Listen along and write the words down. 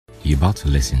You're about to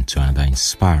listen to another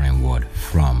inspiring word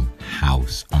from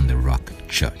House on the Rock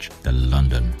Church, the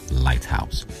London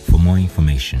Lighthouse. For more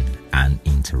information and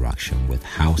interaction with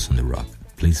House on the Rock,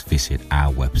 please visit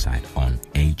our website on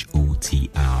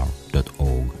hotr.org.uk.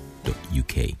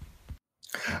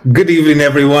 Good evening,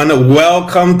 everyone.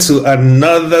 Welcome to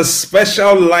another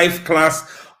special life class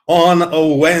on a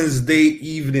Wednesday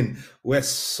evening. We're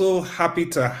so happy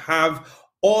to have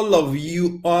all of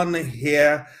you on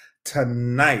here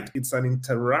tonight. It's an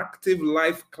interactive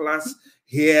life class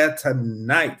here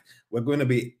tonight. We're going to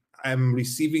be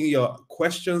receiving your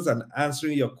questions and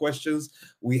answering your questions.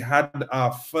 We had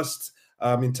our first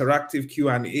interactive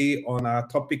Q&A on our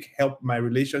topic, Help My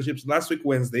Relationships, last week,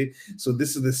 Wednesday. So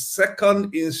this is the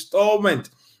second installment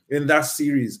in that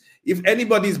series. If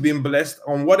anybody's been blessed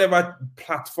on whatever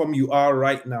platform you are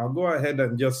right now, go ahead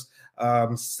and just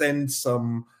send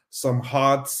some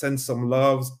hearts, send some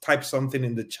loves, type something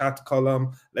in the chat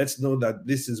column. Let's know that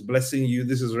this is blessing you.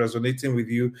 This is resonating with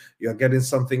you. You're getting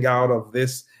something out of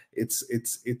this.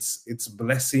 It's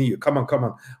blessing you. Come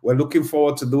on. We're looking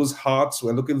forward to those hearts.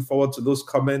 We're looking forward to those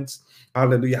comments.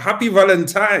 Hallelujah. Happy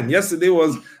Valentine. Yesterday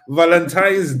was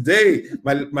Valentine's Day.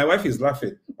 My wife is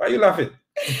laughing. Why are you laughing?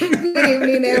 Good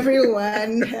evening,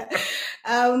 everyone.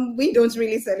 We don't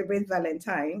really celebrate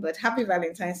Valentine, but happy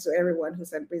Valentine's to everyone who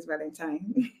celebrates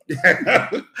Valentine.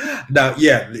 Now,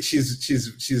 yeah,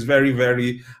 she's very,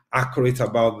 very accurate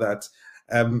about that.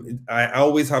 I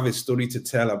always have a story to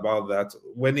tell about that.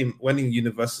 When in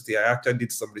university, I actually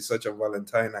did some research on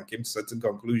Valentine and came to certain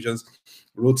conclusions,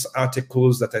 wrote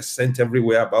articles that I sent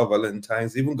everywhere about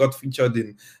Valentine's, even got featured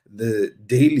in the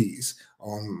dailies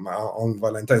on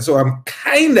Valentine. So I'm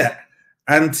kind of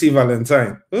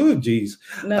anti-Valentine. Oh, geez.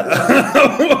 No,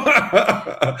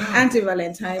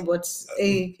 anti-Valentine, but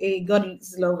a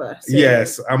God's lover. So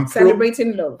yes, I'm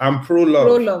celebrating love. I'm pro-love.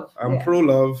 Pro-love. I'm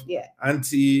pro-love. Yeah.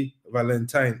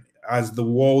 Anti-Valentine, as the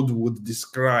world would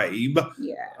describe.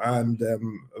 Yeah. And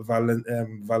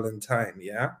Valentine.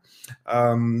 Yeah.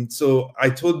 So I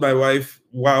told my wife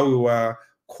while we were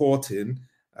courting,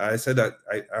 I said that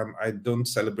I don't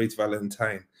celebrate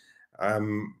Valentine.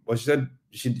 But she said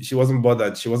she wasn't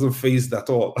bothered. She wasn't fazed at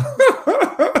all.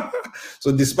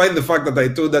 So despite the fact that I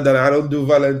told her that I don't do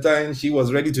Valentine, she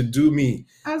was ready to do me.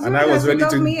 As and long I was as ready you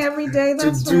love to me every day.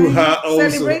 That's do fine. her also.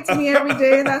 Celebrate me every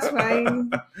day. That's fine.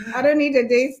 I don't need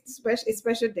a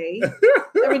special day.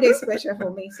 Every day is special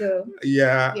for me. So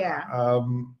yeah.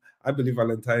 I believe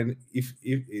Valentine, if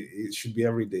it should be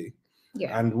every day.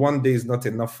 Yeah. And one day is not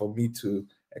enough for me to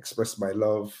express my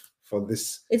love for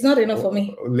this. It's not enough for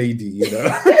me, lady. You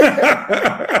know.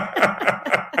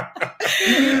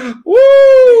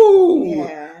 Woo!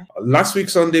 Yeah. Last week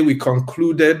Sunday we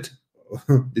concluded.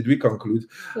 Did we conclude?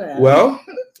 Well,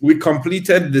 we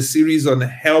completed the series on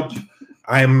Help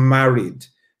I'm Married.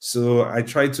 So I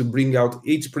tried to bring out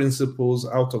 8 principles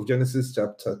out of Genesis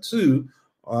chapter 2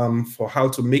 for how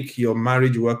to make your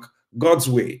marriage work God's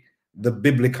way, the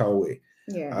biblical way.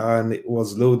 Yeah. And it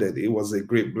was loaded. It was a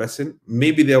great blessing.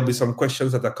 Maybe there'll be some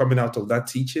questions that are coming out of that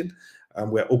teaching,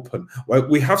 and we're open. Well,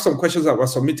 we have some questions that were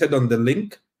submitted on the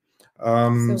link.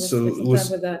 So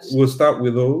we'll start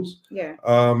with those. Yeah.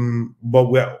 But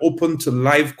we're open to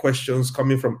live questions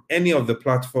coming from any of the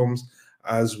platforms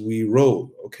as we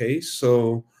roll. Okay.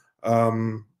 So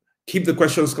keep the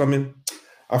questions coming.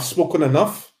 I've spoken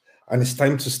enough, and it's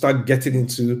time to start getting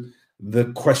into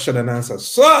the question and answer.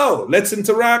 So let's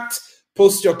interact.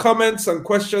 Post your comments and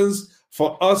questions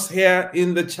for us here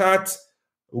in the chat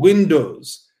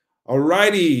windows.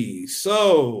 Alrighty,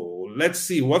 so let's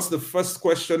see. What's the first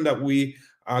question that we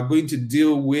are going to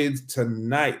deal with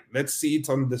tonight? Let's see it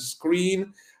on the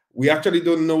screen. We actually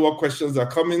don't know what questions are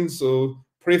coming, so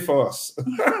pray for us.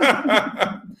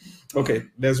 Okay,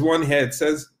 there's one here. It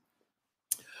says,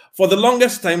 for the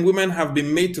longest time, women have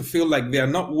been made to feel like they are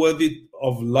not worthy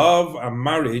of love and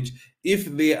marriage if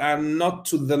they are not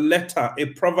to the letter a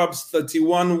Proverbs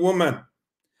 31 woman.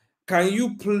 Can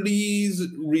you please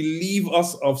relieve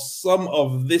us of some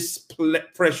of this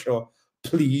pressure,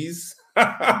 please?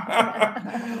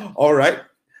 All right.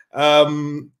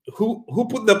 Who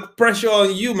put the pressure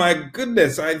on you? My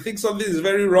goodness, I think something is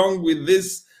very wrong with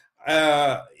this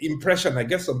impression. I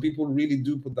guess some people really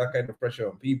do put that kind of pressure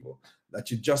on people,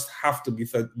 that you just have to be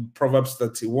Proverbs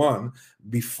 31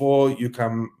 before you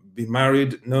can be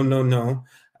married. No.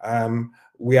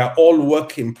 We are all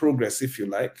work in progress, if you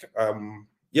like.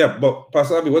 Yeah, but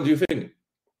Pastor Abby, what do you think?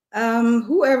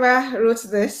 Whoever wrote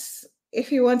this,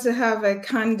 if you want to have a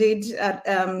candid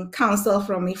counsel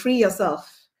from me, free yourself.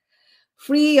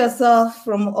 Free yourself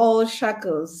from all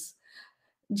shackles.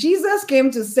 Jesus came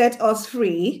to set us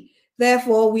free.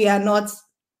 Therefore, we are not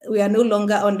we are no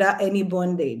longer under any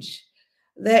bondage.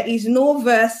 There is no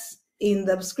verse in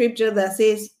the scripture that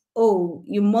says, oh,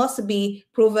 you must be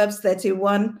Proverbs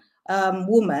 31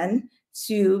 woman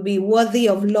to be worthy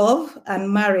of love and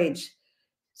marriage.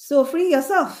 So free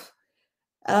yourself.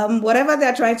 Whatever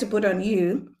they're trying to put on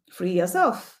you, free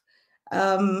yourself.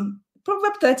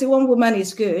 Proverbs 31 woman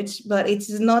is good, but it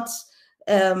is not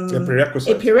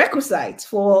a prerequisite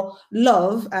for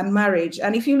love and marriage.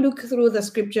 And if you look through the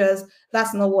scriptures,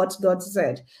 that's not what God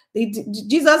said.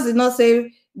 Jesus did not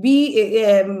say,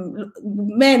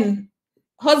 men,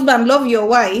 husband, love your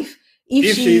wife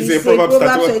if she is a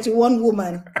Proverbs 31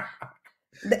 woman.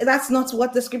 That's not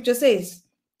what the scripture says.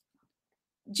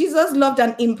 Jesus loved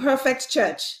an imperfect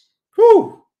church.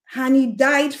 Whew. And he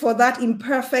died for that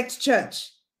imperfect church.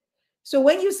 So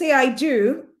when you say I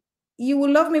do, you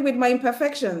will love me with my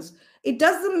imperfections. It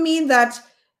doesn't mean that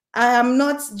I am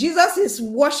not. Jesus is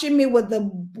washing me with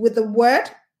the word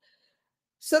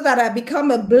so that I become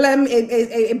a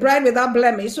bride without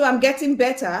blemish. So I'm getting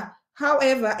better.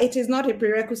 However, it is not a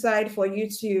prerequisite for you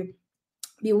to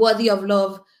be worthy of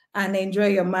love and enjoy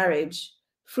your marriage.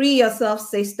 Free yourself,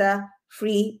 sister.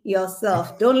 Free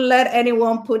yourself. Don't let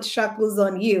anyone put shackles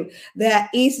on you. There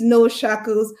is no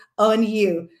shackles on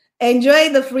you. Enjoy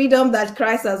the freedom that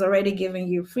Christ has already given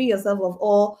you. Free yourself of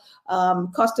all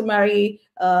customary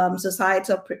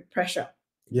societal pressure.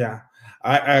 Yeah,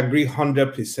 I agree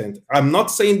 100%. I'm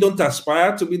not saying don't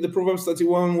aspire to be the Proverbs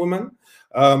 31 woman.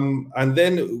 And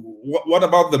then what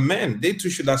about the men? They too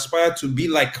should aspire to be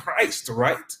like Christ,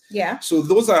 right? Yeah. So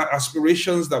those are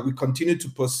aspirations that we continue to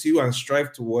pursue and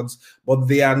strive towards, but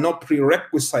they are not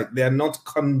prerequisite. They are not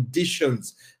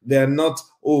conditions. They are not,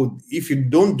 oh, if you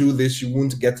don't do this, you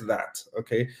won't get that.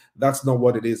 Okay, that's not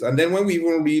what it is. And then when we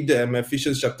even read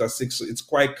Ephesians chapter 6, it's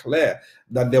quite clear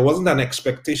that there wasn't an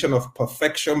expectation of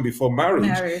perfection before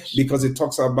marriage. Because it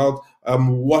talks about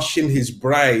washing his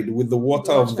bride with the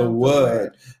water of the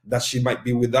word, that she might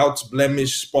be without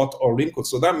blemish, spot, or wrinkle.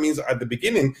 So that means at the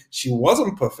beginning, she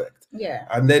wasn't perfect. Yeah.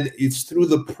 And then it's through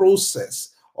the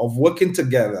process of working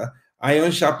together,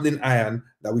 iron sharpening iron,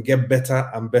 that we get better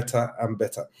and better and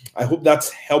better. I hope that's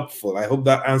helpful. I hope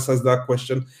that answers that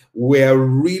question. We're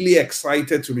really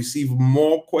excited to receive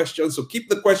more questions. So keep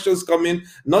the questions coming,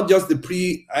 not just the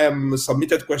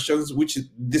pre-submitted questions, which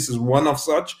this is one of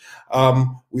such.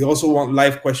 We also want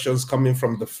live questions coming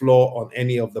from the floor on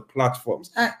any of the platforms.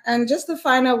 And just the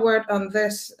final word on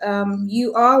this,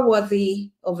 you are worthy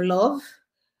of love.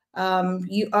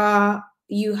 You are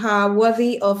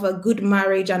worthy of a good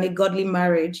marriage and a godly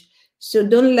marriage. So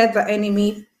don't let the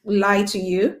enemy lie to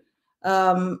you.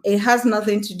 It has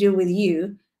nothing to do with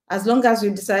you. As long as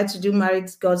you decide to do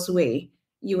marriage God's way,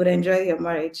 you would enjoy your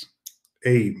marriage.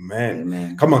 Amen.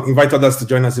 Amen. Come on, invite others to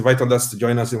join us. Invite others to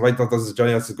join us. Invite others to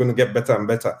join us. It's going to get better and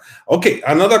better. Okay,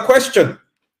 another question.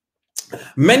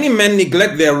 Many men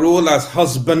neglect their role as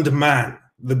husbandman,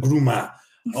 the groomer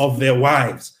of their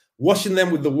wives, washing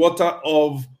them with the water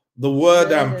of the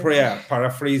word and prayer,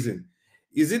 paraphrasing.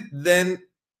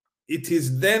 It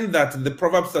is then that the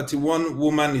Proverbs 31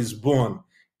 woman is born.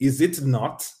 Is it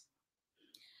not?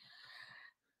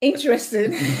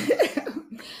 Interesting.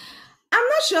 I'm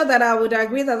not sure that I would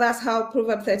agree that that's how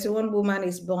Proverbs 31 woman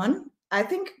is born. I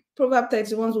think Proverbs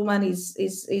 31 woman is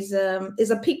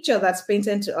a picture that's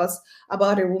painted to us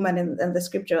about a woman in the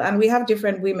scripture. And we have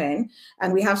different women,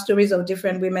 and we have stories of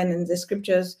different women in the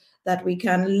scriptures that we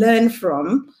can learn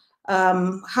from.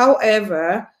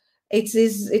 However,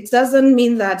 it doesn't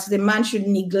mean that the man should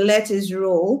neglect his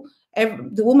role.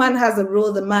 The woman has a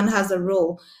role, the man has a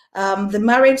role. The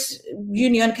marriage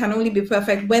union can only be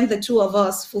perfect when the two of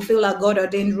us fulfill our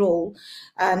God-ordained role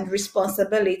and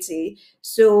responsibility.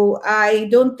 So I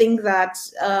don't think that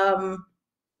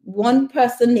one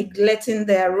person neglecting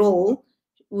their role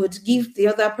would give the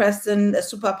other person a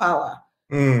superpower.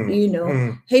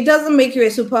 He doesn't make you a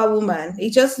superwoman. He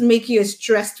just makes you a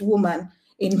stressed woman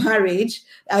in marriage,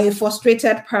 a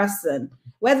frustrated person.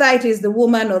 Whether it is the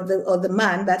woman or the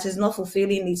man that is not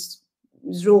fulfilling his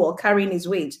role or carrying his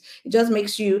weight, it just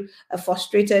makes you a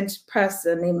frustrated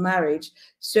person in marriage.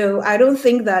 So I don't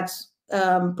think that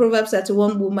Proverbs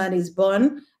 31 woman is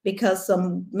born because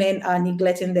some men are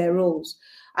neglecting their roles.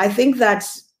 I think that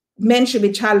men should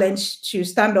be challenged to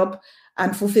stand up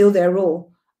and fulfill their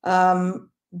role.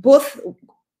 Both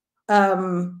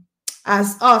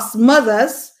as us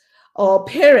mothers or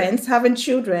parents having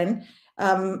children,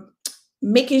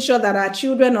 making sure that our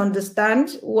children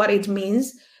understand what it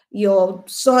means. Your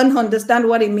son understand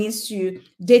what it means to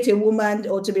date a woman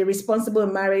or to be responsible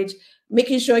in marriage.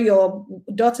 Making sure your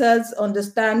daughters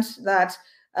understand that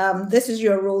This is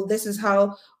your role. This is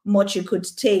how much you could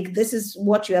take. This is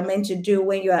what you are meant to do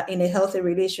when you are in a healthy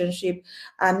relationship,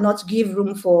 and not give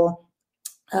room for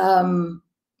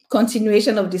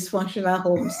continuation of dysfunctional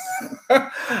homes.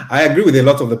 I agree with a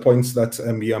lot of the points that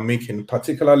you are making,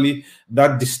 particularly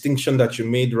that distinction that you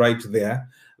made right there,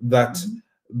 that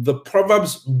the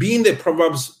Proverbs, being a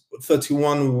Proverbs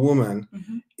 31 woman,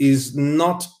 is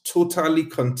not totally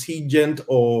contingent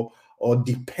or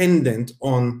dependent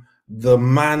on the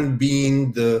man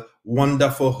being the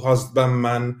wonderful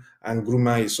husbandman and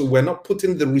groomer. So we're not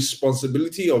putting the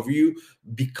responsibility of you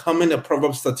becoming a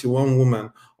Proverbs 31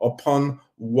 woman upon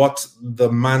what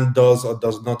the man does or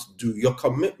does not do. Your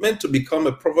commitment to become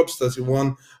a Proverbs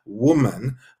 31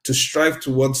 woman, to strive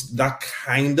towards that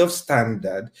kind of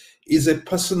standard, is a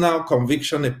personal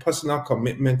conviction, a personal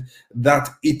commitment that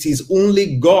it is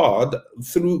only God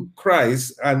through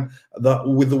Christ and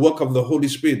with the work of the Holy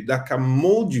Spirit that can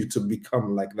mold you to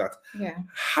become like that. Yeah.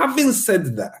 Having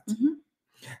said that,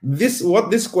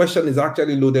 this question is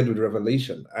actually loaded with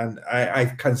revelation, and I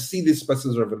can see this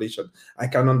person's revelation. I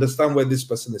can understand where this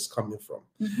person is coming from.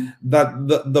 That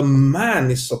the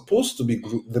man is supposed to be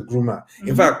the groomer.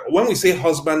 In fact, when we say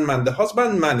husbandman, the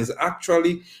husbandman is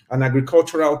actually an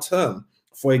agricultural term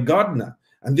for a gardener.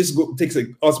 And this takes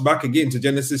us back again to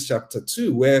Genesis chapter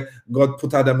 2, where God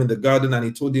put Adam in the garden and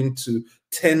he told him to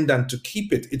tend and to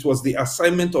keep it. It was the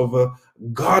assignment of a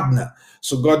gardener.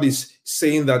 So God is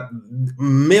saying that,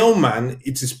 male man,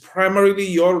 it is primarily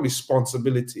your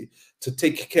responsibility to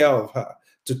take care of her,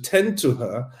 to tend to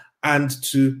her, and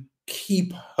to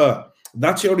keep her.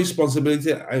 That's your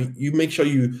responsibility, and you make sure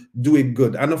you do it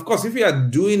good. And of course, if you are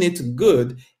doing it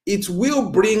good, it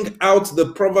will bring out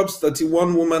the Proverbs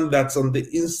 31 woman that's on the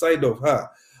inside of her.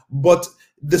 But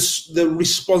the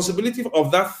responsibility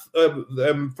of that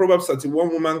Proverbs 31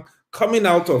 woman coming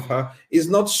out of her is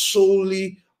not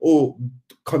solely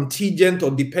contingent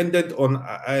or dependent on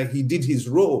he did his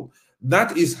role.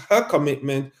 That is her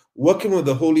commitment, working with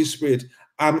the Holy Spirit.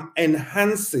 I'm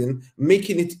enhancing,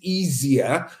 making it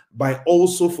easier by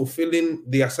also fulfilling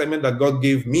the assignment that God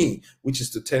gave me, which is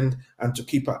to tend and to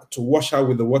keep her, to wash her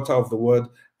with the water of the word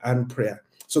and prayer.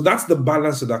 So that's the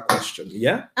balance of that question.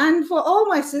 Yeah. And for all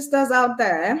my sisters out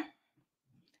there,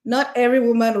 not every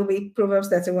woman will be Proverbs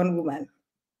 31 woman.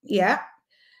 Yeah.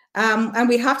 And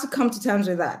we have to come to terms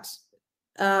with that.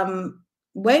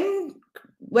 When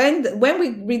we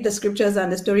read the scriptures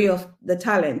and the story of the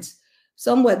talents,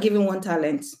 some were given 1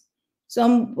 talent.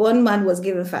 One man was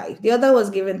given 5. The other was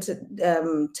given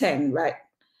 10, right?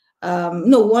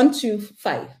 No, 1 to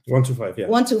 5. 1 to 5, yeah.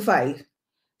 1 to 5.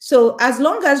 So as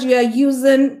long as you are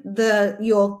using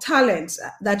your talents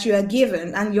that you are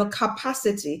given and your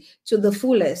capacity to the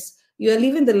fullest, you are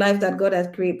living the life that God has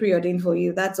preordained for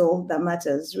you. That's all that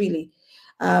matters, really.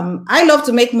 I love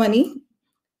to make money.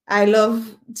 I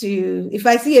love to, if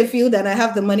I see a field and I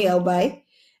have the money, I'll buy.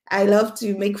 I love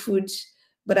to make food,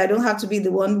 but I don't have to be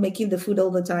the one making the food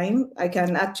all the time. I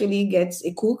can actually get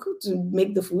a cook to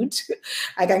make the food.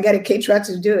 I can get a caterer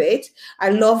to do it. I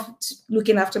love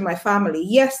looking after my family.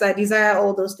 Yes, I desire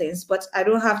all those things, but I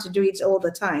don't have to do it all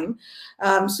the time.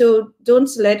 So don't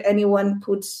let anyone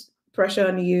put pressure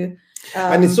on you.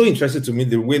 And it's so interesting to me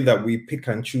the way that we pick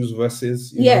and choose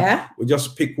verses. You know, we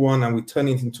just pick one and we turn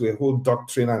it into a whole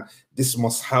doctrine, and this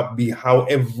must be how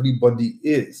everybody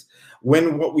is.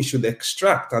 When what we should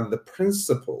extract are the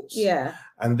principles,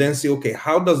 and then say, okay,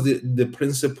 how does the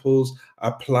principles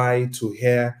apply to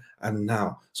here and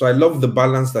now? So I love the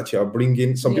balance that you're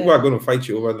bringing. Some people are going to fight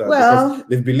you over that, because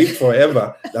they've believed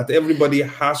forever that everybody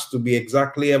has to be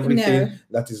exactly everything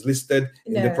that is listed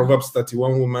in the Proverbs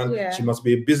 31 woman. She must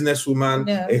be a businesswoman,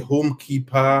 a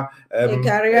homekeeper,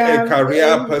 a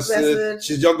career person.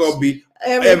 She's just going to be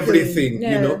everything,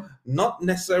 you know. Not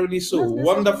necessarily so.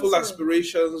 Wonderful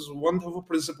aspirations, wonderful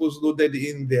principles loaded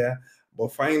in there,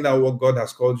 but find out what God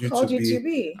has called you to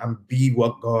be and be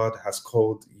what God has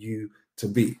called you to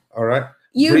be. All right?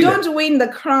 You don't win the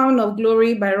crown of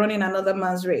glory by running another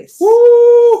man's race.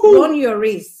 Woo-hoo! Run your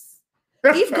race.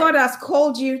 If God has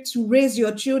called you to raise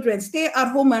your children, stay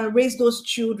at home and raise those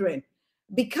children,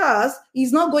 because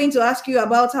he's not going to ask you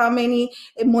about how many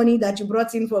money that you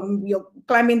brought in from your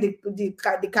climbing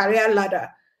the career ladder.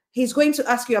 He's going to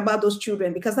ask you about those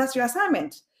children, because that's your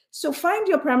assignment. So find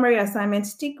your primary assignment,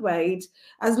 stick by it.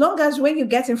 As long as when you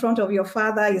get in front of your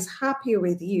Father, he's happy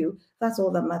with you, that's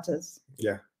all that matters.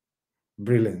 Yeah.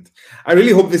 Brilliant. I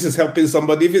really hope this is helping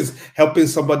somebody. If it's helping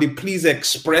somebody, please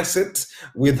express it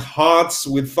with hearts,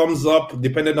 with thumbs up,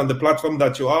 depending on the platform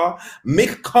that you are.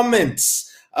 Make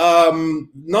comments.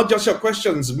 Not just your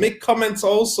questions, make comments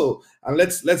also. And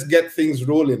let's get things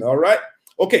rolling. All right.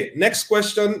 Okay, next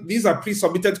question. These are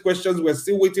pre-submitted questions. We're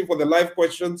still waiting for the live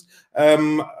questions.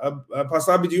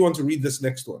 Pastor Abi, do you want to read this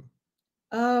next one?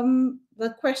 The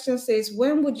question says,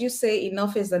 when would you say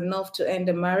enough is enough to end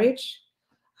a marriage?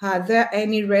 Are there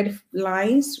any red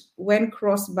lines when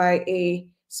crossed by a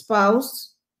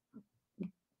spouse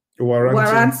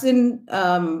warranting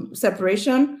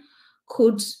separation?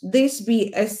 Could this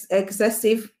be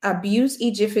excessive abuse,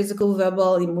 e.g. physical,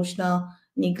 verbal, emotional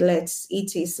neglect,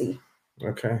 etc.?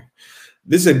 Okay,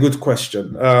 this is a good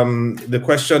question. The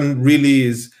question really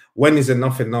is, when is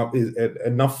enough enough? Is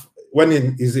enough? When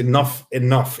is enough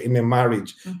enough in a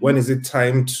marriage? Mm-hmm. When is it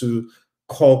time to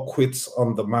call quits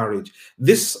on the marriage?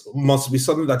 This must be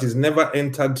something that is never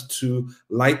entered too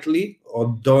lightly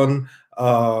or done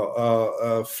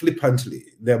flippantly.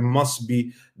 There must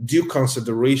be due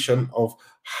consideration of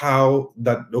how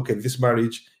that, okay, this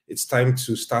marriage, it's time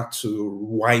to start to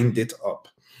wind it up.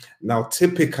 Now,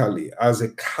 typically, as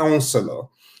a counselor,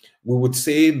 we would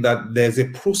say that there's a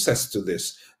process to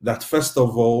this, that first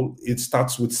of all, it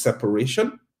starts with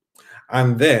separation,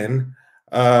 and then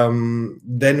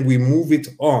we move it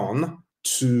on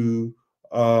to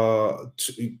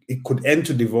it could end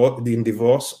to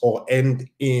divorce or end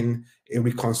in a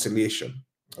reconciliation.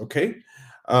 Okay,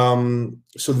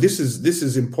 so this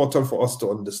is important for us to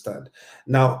understand.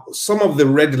 Now, some of the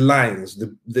red lines,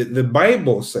 the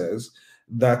Bible says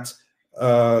that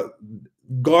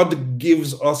God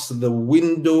gives us the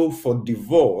window for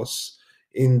divorce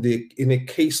in a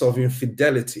case of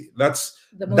infidelity. That's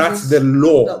the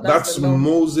law. That's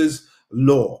Moses'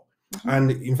 law. Mm-hmm.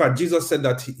 And in fact, Jesus said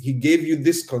that he gave you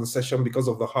this concession because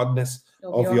of the hardness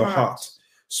of your heart.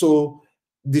 So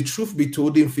the truth be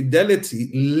told,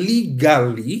 infidelity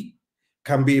legally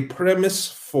can be a premise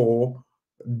for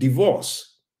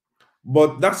divorce,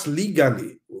 but that's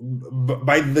legally.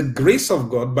 By the grace of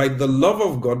God, by the love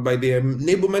of God, by the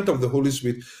enablement of the Holy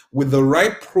Spirit, with the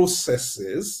right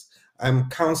processes and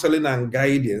counseling and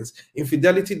guidance,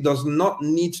 infidelity does not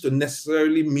need to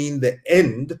necessarily mean the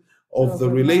end of the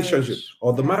relationship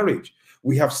or the marriage.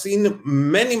 We have seen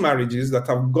many marriages that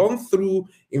have gone through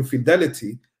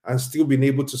infidelity and still been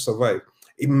able to survive.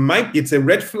 It's a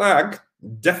red flag,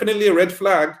 definitely a red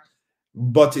flag,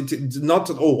 but it's not,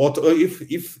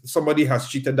 if somebody has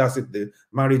cheated, that's it, the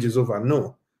marriage is over.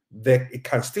 No, it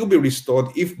can still be restored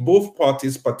if both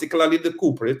parties, particularly the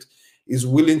culprit, is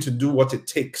willing to do what it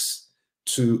takes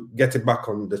to get it back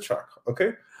on the track.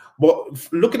 Okay, but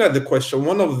looking at the question,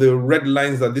 one of the red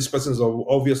lines that this person is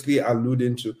obviously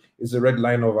alluding to is the red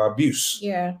line of abuse.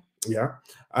 Yeah,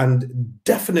 and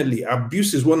definitely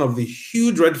abuse is one of the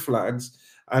huge red flags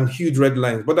and huge red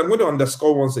lines. But I'm going to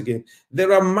underscore once again,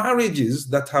 there are marriages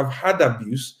that have had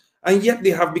abuse and yet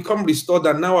they have become restored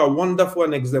and now are wonderful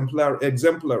and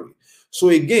exemplary. So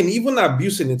again, even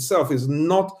abuse in itself is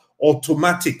not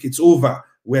automatic. It's over.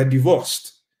 We're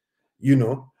divorced,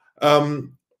 but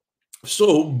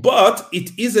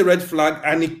it is a red flag,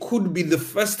 and it could be the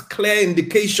first clear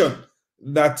indication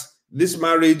that this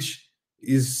marriage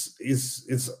is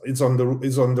on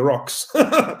the rocks.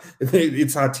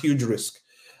 It's at huge risk.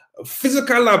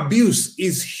 Physical abuse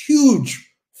is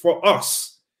huge for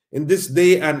us in this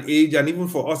day and age, and even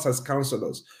for us as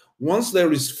counselors. Once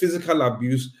there is physical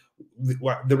abuse,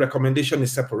 the recommendation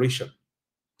is separation.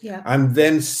 Yeah. And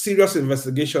then serious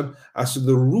investigation as to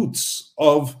the roots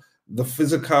of the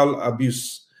physical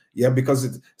abuse. Yeah,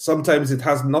 because sometimes it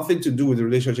has nothing to do with the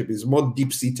relationship. It's more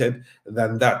deep-seated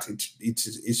than that.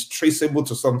 It's traceable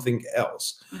to something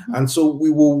else. Mm-hmm. And so we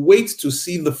will wait to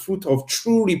see the fruit of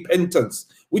true repentance,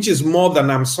 which is more than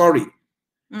I'm sorry.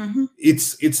 Mm-hmm.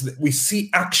 We see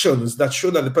actions that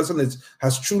show that the person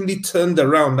has truly turned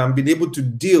around and been able to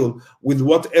deal with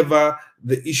whatever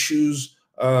the issues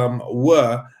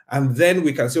were, and then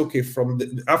we can say, okay,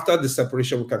 after the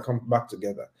separation, we can come back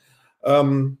together.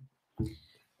 When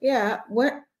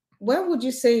would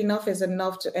you say enough is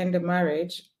enough to end a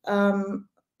marriage?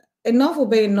 Enough will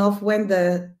be enough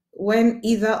when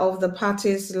either of the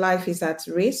parties' life is at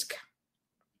risk.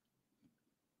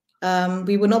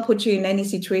 We will not put you in any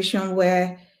situation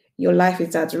where your life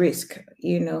is at risk,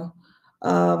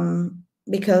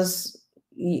 because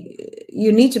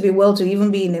you need to be well to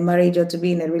even be in a marriage or to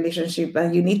be in a relationship,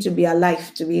 and you need to be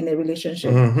alive to be in a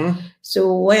relationship. Mm-hmm.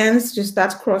 So once you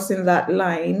start crossing that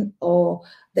line or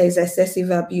there's excessive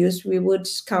abuse, we would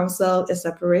counsel a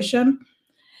separation.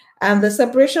 And the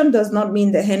separation does not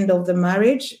mean the end of the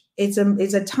marriage. It's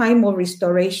a time of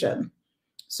restoration.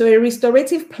 So a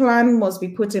restorative plan must be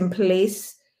put in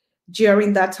place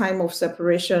during that time of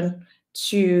separation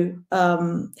to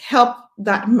help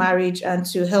that marriage and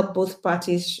to help both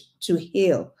parties to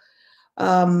heal.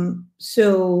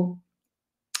 So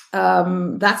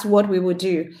that's what we would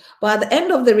do. But at the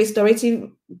end of the restorative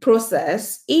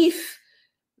process, if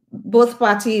both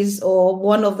parties or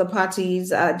one of the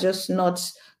parties are just not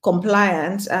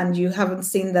compliant and you haven't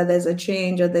seen that there's a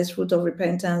change or there's fruit of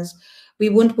repentance, we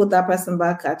won't put that person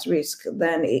back at risk.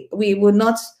 Then we would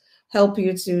not help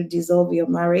you to dissolve your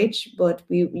marriage, but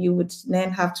you would then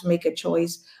have to make a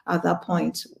choice at that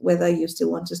point whether you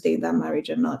still want to stay in that marriage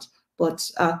or not.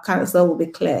 But our counsel will be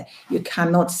clear. You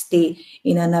cannot stay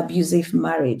in an abusive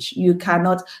marriage. You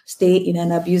cannot stay in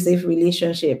an abusive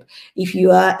relationship. If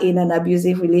you are in an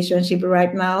abusive relationship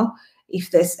right now, if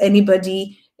there's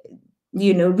anybody,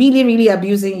 really, really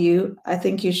abusing you, I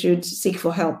think you should seek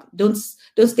for help. Don't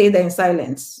stay there in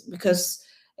silence, because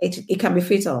it can be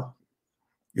fatal.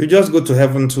 You just go to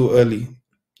heaven too early.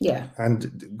 Yeah.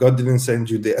 And God didn't send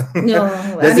you there. No,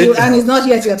 and it's not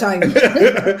yet your time.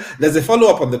 There's a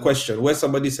follow-up on the question where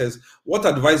somebody says, what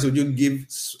advice would you give,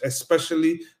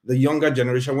 especially the younger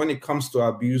generation, when it comes to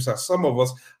abuse? As some of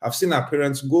us have seen our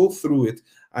parents go through it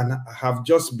and have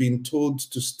just been told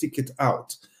to stick it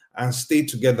out and stay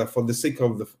together for the sake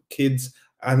of the kids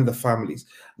and the families.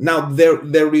 Now,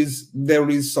 there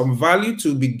is some value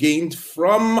to be gained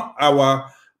from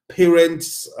our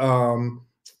parents,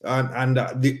 and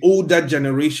the older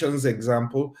generation's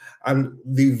example, and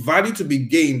the value to be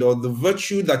gained, or the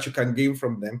virtue that you can gain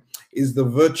from them, is the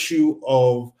virtue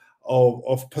of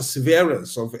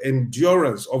perseverance, of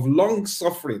endurance, of long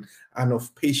suffering, and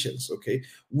of patience. Okay,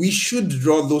 we should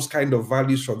draw those kind of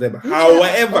values from them.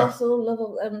 However, also love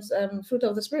of fruit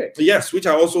of the Spirit. Yes, which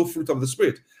are also fruit of the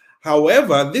Spirit.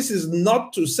 However, this is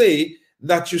not to say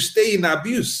that you stay in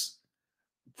abuse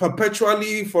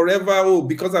perpetually, forever,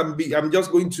 because I'm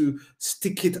just going to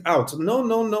stick it out. No.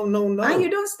 And you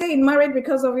don't stay in marriage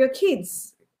because of your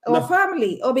kids or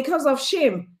family, or because of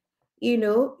shame.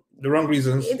 The wrong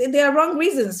reasons. There are wrong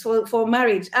reasons for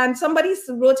marriage. And somebody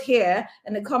wrote here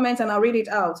in the comment, and I'll read it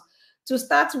out. To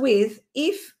start with,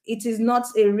 if it is not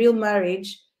a real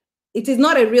marriage, it is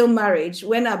not a real marriage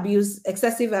when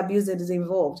excessive abuse is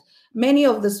involved. Many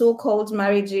of the so-called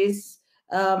marriages,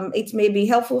 it may be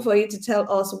helpful for you to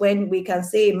tell us when we can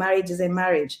say marriage is a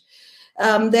marriage.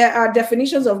 There are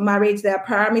definitions of marriage. There are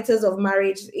parameters of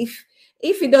marriage.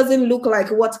 If it doesn't look like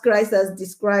what Christ has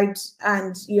described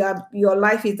and your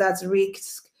life is at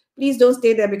risk, please don't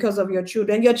stay there because of your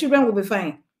children. Your children will be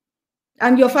fine.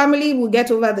 And your family will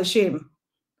get over the shame.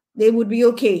 They would be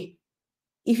okay.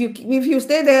 If you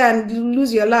stay there and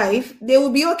lose your life, they will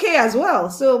be okay as well.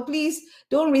 So please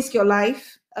don't risk your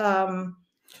life.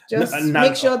 Just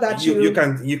make sure that you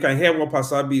can hear what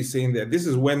Pastor Abi is saying there. This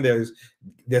is when there's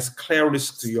clear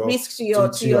risk to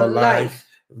your life.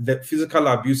 The physical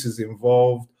abuse is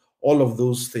involved, all of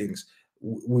those things.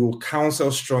 We will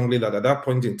counsel strongly that at that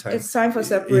point in time, it's time for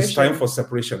separation. It's time for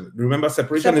separation. Remember,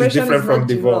 separation is different from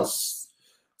divorce.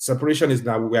 Separation is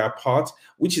now we are apart,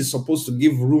 which is supposed to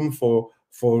give room for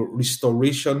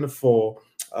restoration, for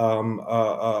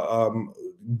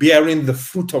bearing the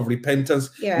fruit of repentance,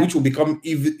 which will become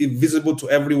visible to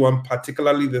everyone,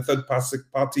 particularly the third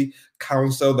party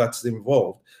counsel that's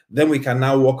involved. Then we can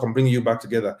now work on bringing you back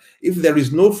together. If there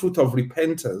is no fruit of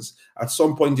repentance at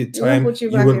some point in time, we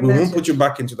won't put you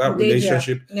back into that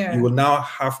relationship. Yeah. You will now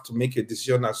have to make a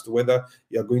decision as to whether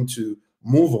you're going to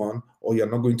move on or you're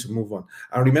not going to move on.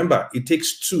 And remember, it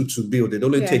takes two to build. It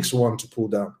only takes one to pull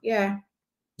down. Yeah.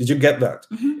 Did you get that?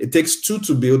 Mm-hmm. It takes two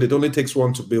to build. It only takes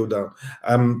one to build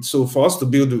down. So for us to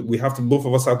build, both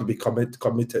of us have to be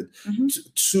committed. Mm-hmm.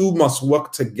 Two must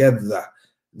work together.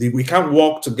 We can't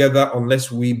walk together unless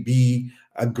we be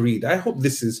agreed. I hope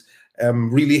this is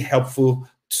really helpful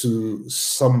to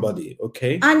somebody,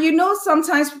 okay? And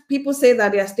sometimes people say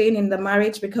that they are staying in the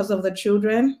marriage because of the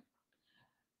children.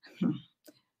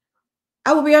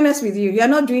 I will be honest with you. You are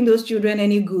not doing those children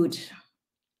any good,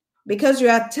 because you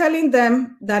are telling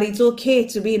them that it's okay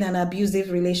to be in an abusive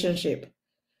relationship.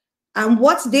 And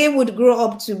what they would grow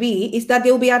up to be is that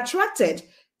they will be attracted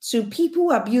to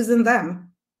people abusing them,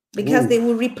 because they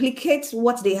will replicate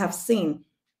what they have seen.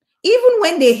 Even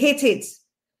when they hate it,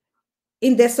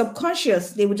 in their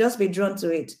subconscious, they will just be drawn to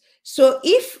it. So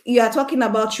if you are talking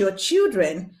about your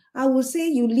children, I will say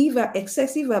you leave an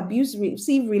excessive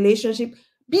abusive relationship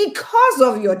because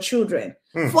of your children,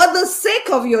 for the sake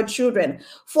of your children,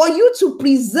 for you to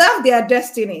preserve their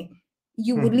destiny.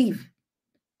 You will leave,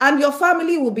 and your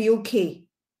family will be okay.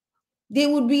 They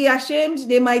would be ashamed.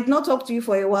 They might not talk to you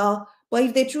for a while, but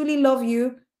if they truly love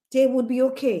you, they would be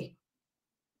okay.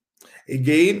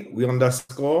 Again, we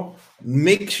underscore,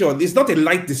 make sure it's not a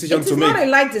light decision to make. It's not a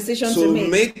light decision to make. So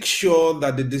make sure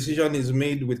that the decision is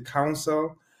made with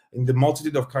counsel. In the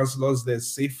multitude of counselors,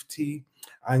 there's safety.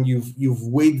 and you've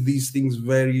weighed these things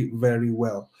very, very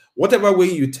well. Whatever way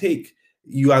you take,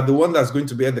 you are the one that's going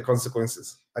to bear the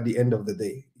consequences at the end of the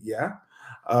day. Yeah.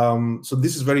 So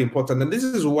this is very important, and this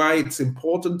is why it's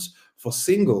important for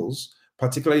singles,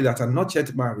 particularly that are not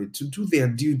yet married, to do their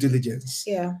due diligence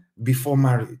before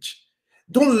marriage.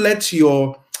 Don't let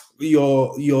your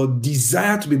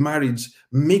desire to be married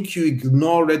make you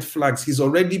ignore red flags. He's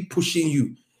already pushing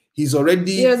you. He's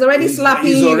already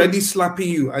slapping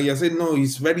you, and you're saying, no,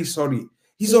 he's very sorry.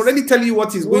 He's already telling you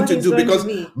what he's going to do, because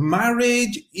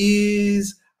marriage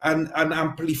is an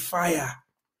amplifier.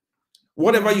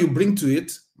 Whatever you bring to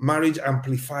it, marriage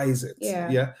amplifies it.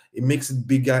 Yeah. It makes it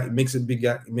bigger. It makes it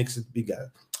bigger. It makes it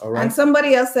bigger. All right. And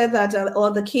somebody else said that all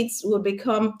the kids will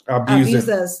become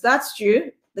abusers. That's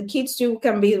true. The kids too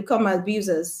can become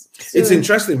abusers. So it's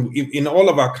interesting. In all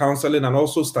of our counseling, and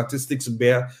also statistics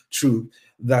bear true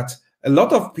that a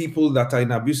lot of people that are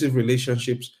in abusive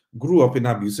relationships grew up in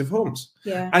abusive homes.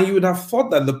 And you would have thought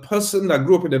that the person that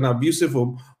grew up in an abusive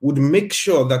home would make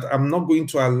sure that I'm not going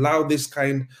to allow this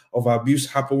kind of abuse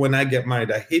happen when I get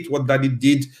married. I hate what daddy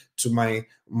did to my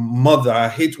mother. I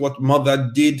hate what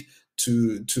mother did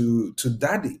to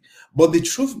daddy. But the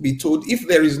truth be told, if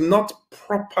there is not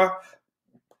proper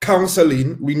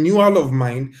counseling, renewal of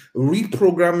mind,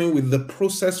 reprogramming with the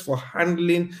process for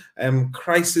handling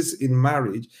crisis in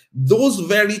marriage, those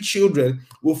very children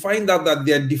will find out that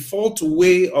their default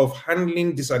way of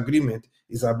handling disagreement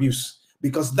is abuse,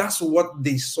 because that's what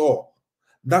they saw.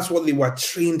 That's what they were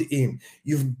trained in.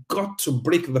 You've got to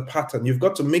break the pattern. You've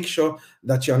got to make sure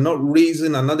that you're not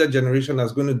raising another generation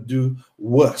that's going to do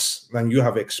worse than you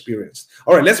have experienced.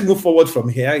 All right, let's move forward from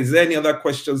here. Is there any other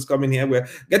questions coming here? We're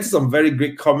getting some very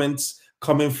great comments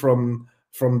coming from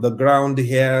the ground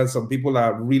here. Some people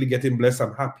are really getting blessed.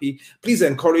 I'm happy. Please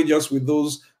encourage us with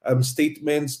those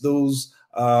statements, those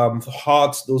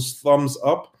hearts, those thumbs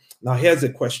up. Now, here's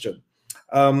a question.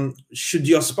 Should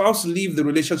your spouse leave the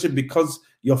relationship because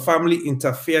your family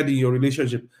interfered in your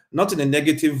relationship, not in a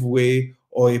negative way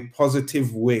or a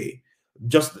positive way,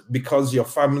 just because your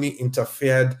family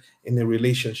interfered in a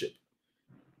relationship?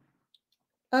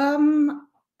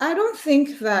 I don't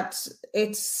think that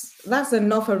that's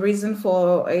enough a reason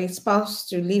for a spouse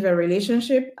to leave a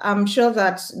relationship. I'm sure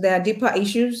that there are deeper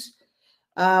issues,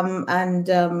 and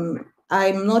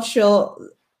I'm not sure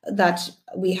that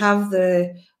we have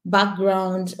the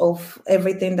background of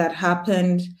everything that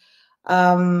happened.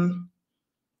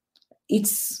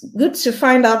 It's good to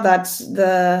find out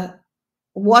that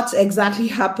what exactly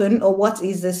happened, or what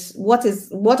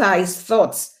are his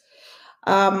thoughts.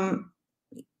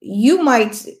 You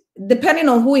might, depending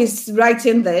on who is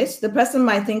writing this, the person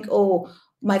might think, oh,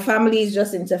 my family is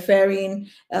just interfering,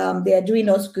 they are doing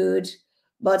us good.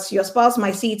 But your spouse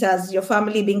might see it as your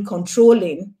family being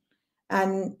controlling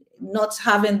and not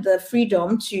having the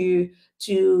freedom to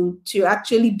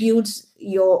actually build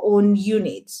your own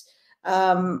units,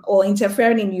 or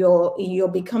interfering in your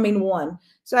becoming one.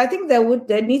 So I think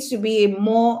there needs to be a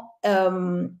more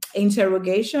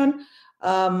interrogation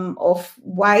of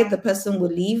why the person will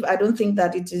leave. I don't think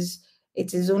that it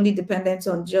is only dependent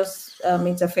on just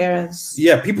interference.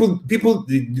 Yeah, people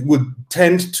would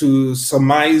tend to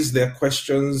surmise their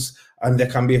questions, and there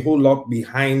can be a whole lot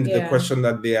behind the question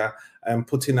that they are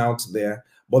putting out there.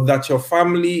 But that your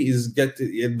family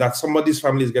that somebody's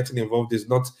family is getting involved is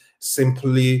not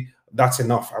simply that's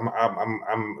enough.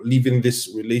 I'm leaving this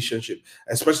relationship.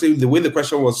 Especially the way the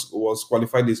question was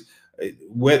qualified is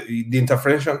where the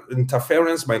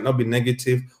interference might not be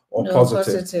negative or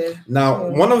positive. Now,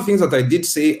 one of the things that I did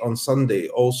say on Sunday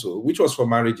also, which was for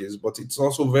marriages, but it's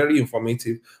also very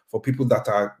informative for people that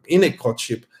are in a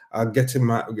courtship, are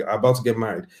about to get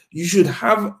married. You should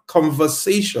have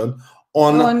conversation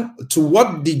on to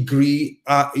what degree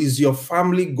is your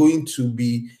family going to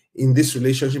be in this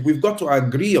relationship. We've got to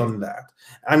agree on that.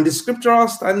 And the scriptural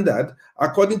standard,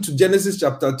 according to Genesis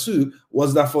chapter 2,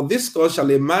 was that for this cause shall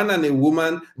a man and a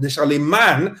woman, shall a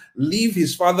man leave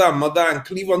his father and mother and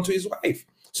cleave unto his wife.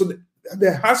 So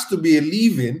there has to be a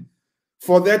leaving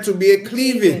for there to be a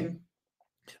cleaving.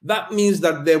 That means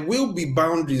that there will be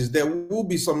boundaries. There will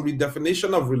be some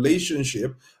redefinition of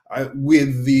relationship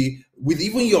with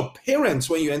even your parents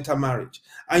when you enter marriage.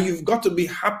 And you've got to be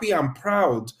happy and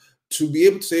proud to be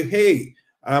able to say, hey,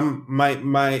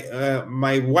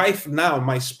 my wife now,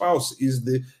 my spouse is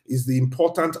the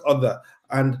important other,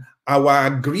 and our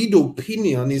agreed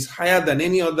opinion is higher than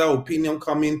any other opinion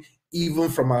coming even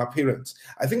from our parents.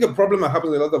 I think a problem that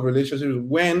happens in a lot of relationships is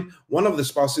when one of the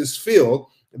spouses feel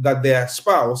that their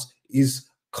spouse is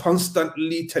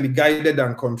constantly teleguided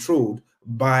and controlled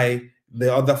by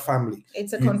the other family.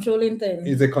 It's a controlling thing.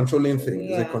 It's a controlling thing.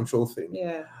 Yeah. It's a control thing.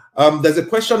 Yeah. There's a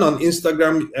question on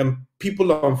Instagram, and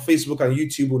people on Facebook and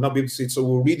YouTube will not be able to see it, so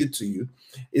we'll read it to you.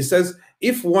 It says,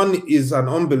 if one is an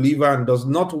unbeliever and does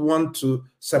not want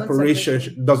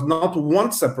separation,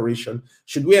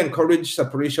 should we encourage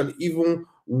separation even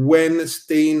when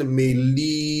staying may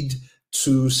lead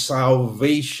to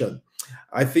salvation?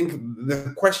 I think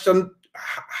the question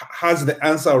has the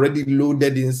answer already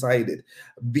loaded inside it,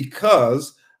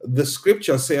 because the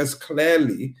scripture says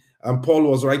clearly, and Paul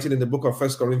was writing in the book of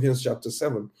 1 Corinthians chapter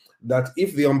 7, that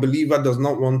if the unbeliever does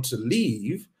not want to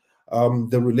leave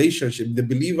the relationship, it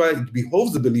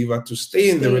behoves the believer to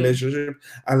stay in the relationship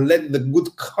and let the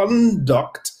good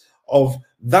conduct of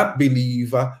that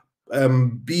believer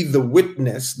be the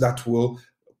witness that will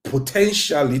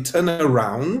potentially turn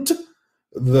around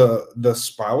the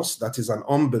spouse that is an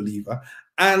unbeliever,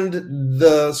 and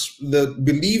the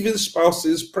believing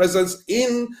spouse's presence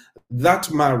in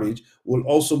that marriage will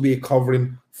also be a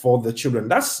covering for the children.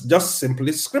 That's just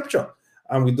simply scripture,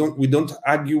 and we don't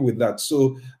argue with that.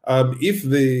 So if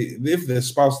the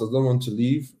spouse does not want to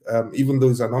leave, even though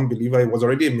he's an unbeliever, it was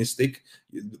already a mistake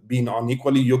being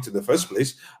unequally yoked in the first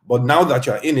place. But now that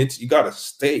you're in it, you gotta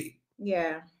stay.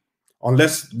 Yeah.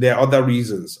 Unless there are other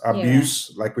reasons,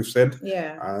 abuse, like we've said,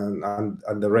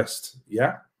 and the rest.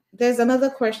 Yeah. There's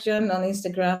another question on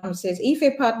Instagram. It says, if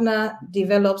a partner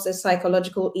develops a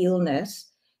psychological illness,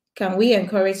 can we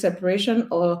encourage separation,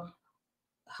 or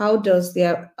how does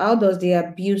the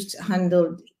abused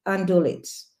handle it?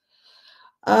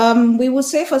 We would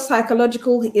say for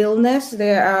psychological illness,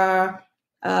 there are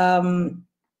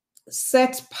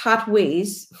set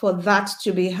pathways for that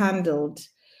to be handled.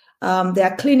 There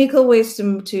are clinical ways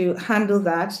to handle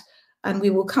that, and we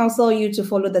will counsel you to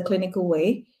follow the clinical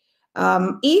way.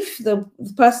 If the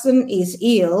person is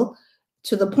ill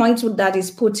to the point that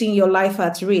is putting your life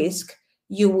at risk,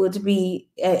 you would be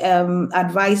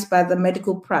advised by the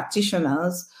medical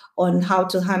practitioners on how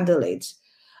to handle it.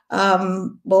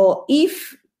 But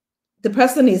if the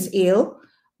person is ill,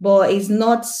 but is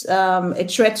not a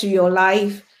threat to your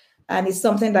life, and it's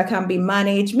something that can be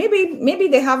managed, maybe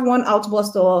they have one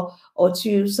outburst or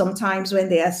two sometimes when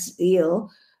they are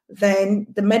ill, then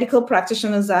the medical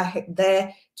practitioners are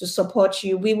there to support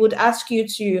you. We would ask you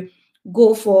to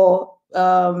go for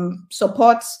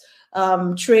support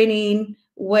training,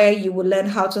 where you will learn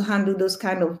how to handle those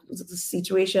kind of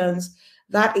situations.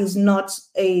 That is not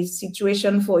a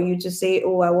situation for you to say,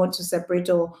 oh, I want to separate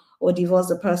or divorce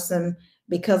the person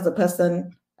because the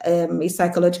person is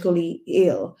psychologically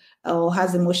ill or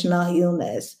has emotional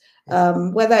illness.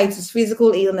 Whether it is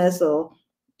physical illness or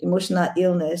emotional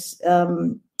illness,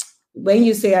 when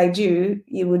you say I do,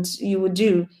 you would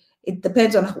do. It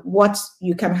depends on what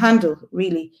you can handle,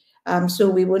 really. So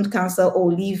we won't counsel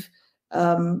or leave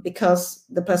because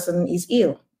the person is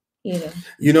ill.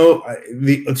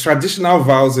 The traditional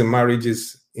vows in marriage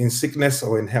is in sickness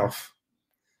or in health,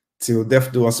 till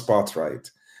death do us part, right?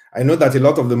 I know that a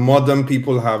lot of the modern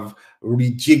people have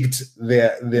rejigged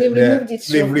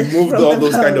they've removed all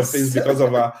those kind of things because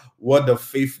of our word of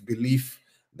faith belief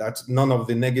that none of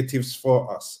the negatives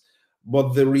for us.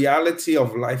 But the reality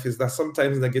of life is that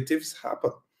sometimes negatives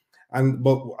happen.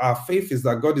 But our faith is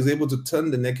that God is able to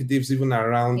turn the negatives even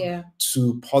around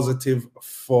to positive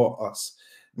for us.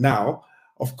 Now,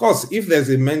 of course, if there's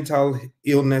a mental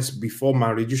illness before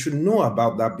marriage, you should know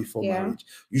about that before marriage.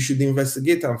 You should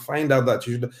investigate and find out that.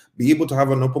 You should be able to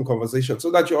have an open conversation so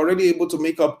that you're already able to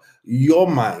make up your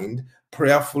mind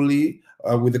prayerfully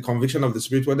with the conviction of the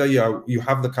Spirit, whether you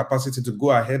have the capacity to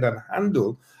go ahead and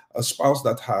handle a spouse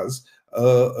that has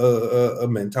a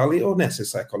mental illness, a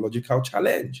psychological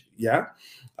challenge.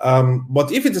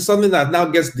 But if it is something that now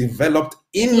gets developed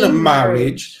in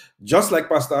marriage, just like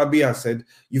Pastor Abi has said,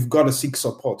 you've got to seek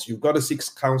support. You've got to seek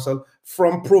counsel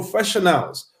from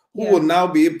professionals who will now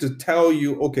be able to tell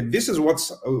you, okay, this is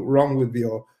what's wrong with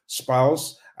your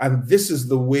spouse, and this is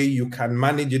the way you can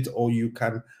manage it or you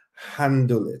can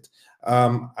handle it.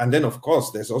 And then, of course,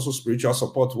 there's also spiritual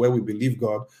support where we believe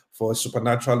God for a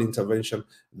supernatural intervention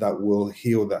that will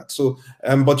heal that. So,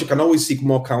 but you can always seek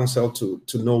more counsel to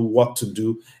know what to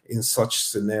do in such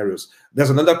scenarios. There's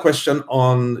another question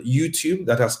on YouTube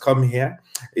that has come here.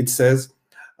 It says,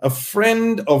 a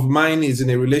friend of mine is in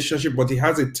a relationship, but he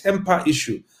has a temper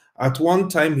issue. At one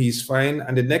time, he's fine,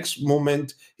 and the next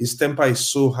moment, his temper is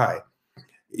so high.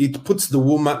 It puts the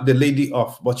lady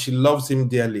off, but she loves him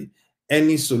dearly.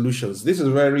 Any solutions? This is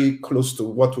very close to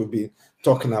what we've been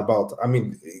talking about. I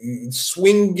mean,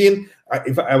 swinging.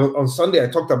 On Sunday, I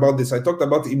talked about this. I talked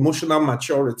about emotional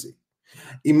maturity.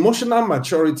 Emotional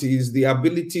maturity is the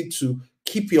ability to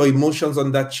keep your emotions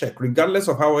under check, regardless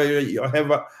of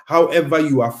however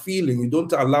you are feeling. You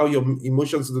don't allow your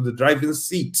emotions to the driving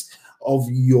seat of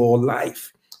your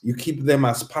life. You keep them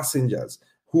as passengers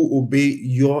who obey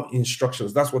your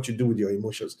instructions. That's what you do with your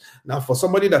emotions. Now, for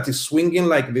somebody that is swinging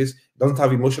like this, doesn't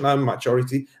have emotional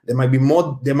maturity, there might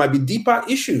be deeper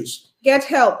issues. Get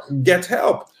help. Get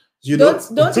help.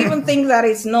 Don't even think that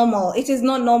it's normal. It is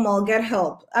not normal. Get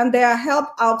help. And there are help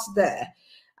out there.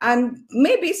 And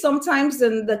maybe sometimes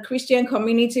in the Christian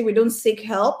community, we don't seek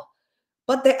help,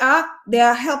 but there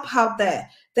are help out there.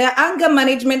 There are anger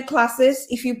management classes.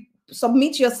 If you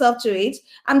submit yourself to it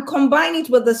and combine it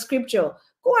with the scripture,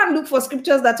 go and look for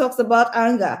scriptures that talks about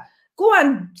anger. Go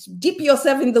and dip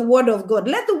yourself in the word of God.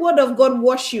 Let the word of God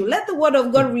wash you. Let the word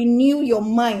of God renew your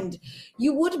mind.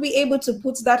 You would be able to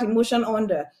put that emotion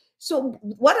under. So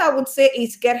what I would say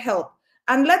is get help,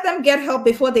 and let them get help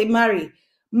before they marry.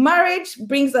 Marriage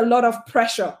brings a lot of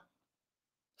pressure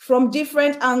from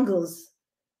different angles.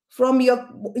 So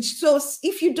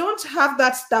if you don't have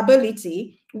that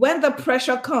stability, when the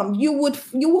pressure comes, you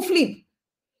will flip.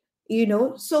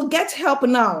 So get help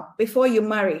now before you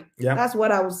marry. Yeah, that's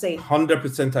what I would say.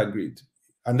 100% agreed.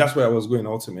 And that's where I was going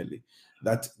ultimately.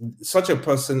 That such a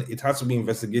person, it has to be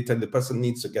investigated. The person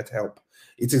needs to get help.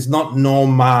 It is not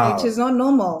normal. It is not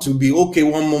normal to be okay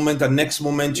one moment and next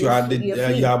moment you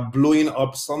are blowing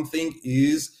up. Something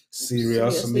is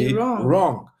seriously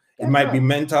wrong. It might be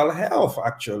mental health,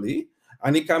 actually.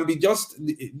 And it can be just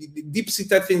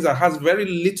deep-seated things that has very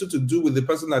little to do with the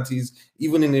person that is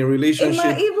even in a relationship. It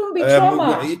might even be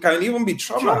trauma. It can even be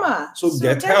trauma. So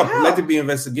get help. Let it be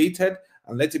investigated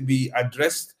and let it be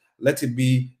addressed. Let it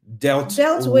be dealt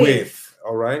with.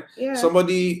 All right. Yeah.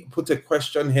 Somebody put a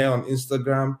question here on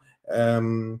Instagram.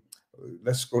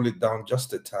 Let's scroll it down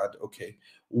just a tad. Okay.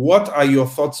 What are your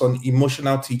thoughts on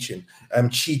emotional cheating?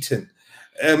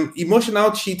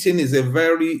 Emotional cheating is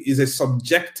a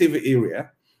subjective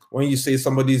area when you say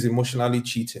somebody is emotionally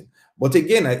cheating. But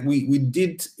again, I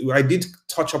did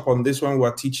touch upon this when we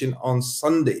were teaching on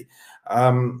Sunday.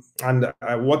 And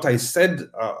what I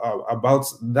said about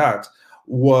that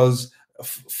was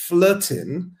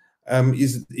flirting.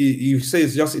 You say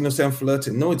it's just innocent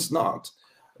flirting. No, it's not,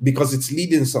 because it's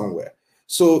leading somewhere.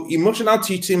 So emotional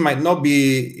cheating might not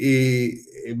be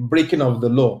a breaking of the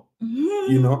law.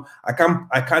 I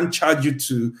can't charge you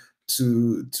to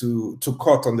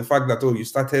court on the fact that you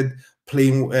started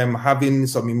playing, having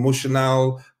some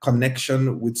emotional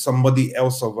connection with somebody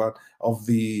else of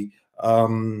the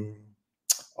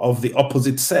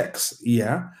opposite sex.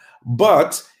 Yeah,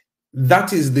 but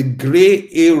that is the gray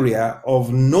area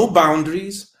of no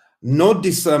boundaries, no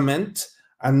discernment,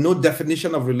 and no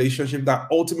definition of relationship that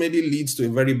ultimately leads to a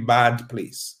very bad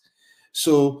place.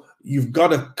 So you've got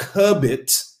to curb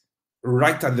it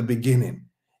right at the beginning.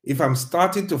 If I'm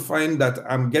starting to find that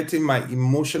I'm getting my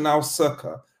emotional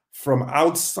circle from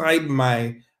outside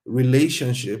my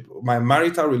relationship, my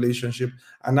marital relationship,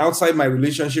 and outside my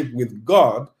relationship with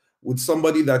God, with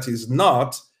somebody that is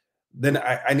not, then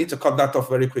I need to cut that off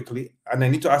very quickly. And I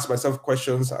need to ask myself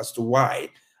questions as to why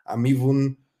I'm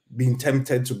even being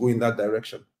tempted to go in that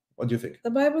direction. What do you think? The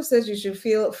Bible says you should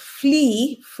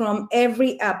flee from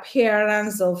every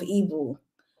appearance of evil.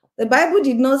 The Bible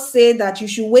did not say that you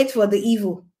should wait for the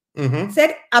evil. It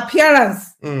said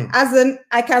appearance, as in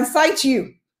I can sight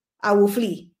you, I will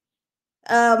flee.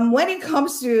 When it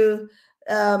comes to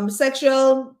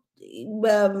sexual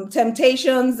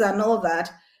temptations and all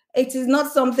that, it is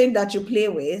not something that you play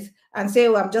with and say,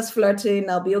 I'm just flirting,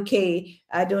 I'll be okay,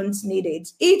 I don't need it.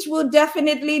 It will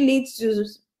definitely lead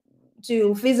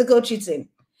to physical cheating.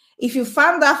 If you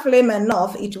fan that flame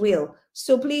enough, it will.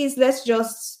 So please, let's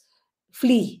just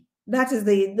flee. That is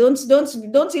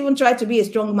don't even try to be a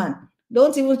strong man.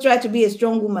 Don't even try to be a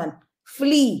strong woman.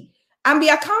 Flee and be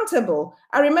accountable.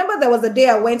 I remember there was a day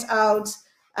I went out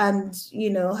and,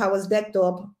 I was decked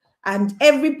up, and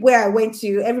everywhere I went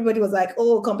to, everybody was like,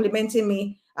 complimenting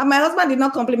me. And my husband did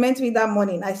not compliment me that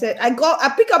morning. I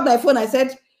picked up my phone. I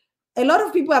said, a lot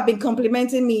of people have been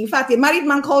complimenting me. In fact, a married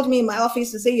man called me in my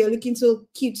office to say, you're looking so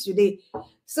cute today.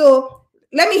 So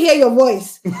let me hear your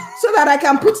voice so that I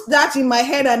can put that in my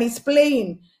head and it's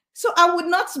playing. So I would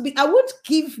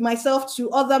give myself to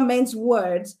other men's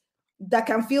words that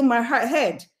can fill my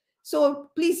head.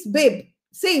 So please, babe,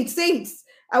 say it.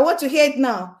 I want to hear it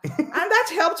now. And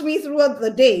that helped me throughout the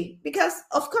day, because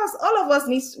of course, all of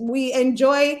us we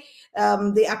enjoy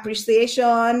the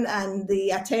appreciation and the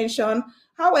attention.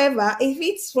 However, if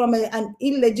it's from an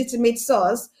illegitimate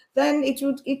source, then it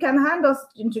can hand us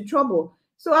into trouble.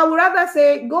 So I would rather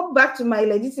say, go back to my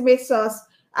legitimate source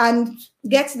and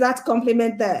get that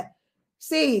compliment there.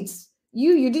 Say it.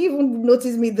 You didn't even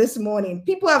notice me this morning.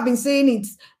 People have been saying it.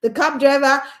 The cab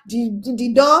driver,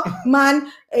 the door man,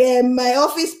 my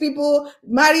office people,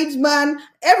 married man,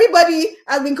 everybody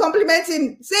has been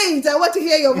complimenting, saying, I want to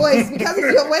hear your voice because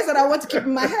it's your voice that I want to keep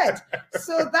in my head.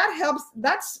 So that helps.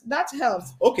 That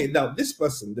helps. Okay, now this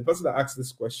person, the person that asked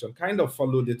this question, kind of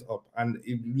followed it up, and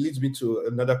it leads me to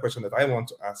another question that I want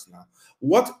to ask now.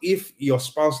 What if your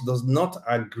spouse does not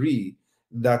agree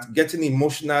that getting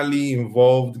emotionally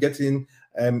involved, getting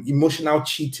emotional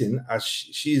cheating, as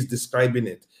she is describing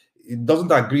it, it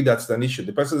doesn't agree that's an issue?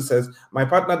 The person says, my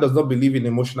partner does not believe in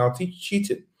emotional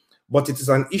cheating, but it is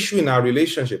an issue in our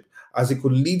relationship as it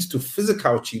could lead to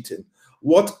physical cheating,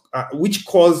 which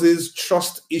causes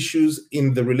trust issues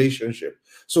in the relationship.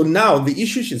 So now the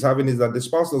issue she's having is that the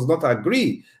spouse does not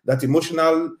agree that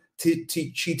emotional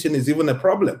cheating is even a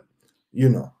problem, you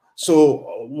know. So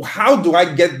how do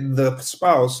I get the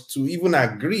spouse to even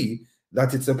agree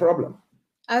that it's a problem?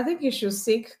 I think you should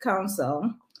seek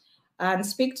counsel and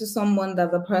speak to someone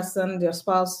that the person, your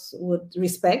spouse, would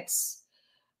respect,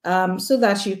 so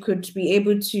that you could be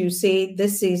able to say,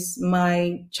 this is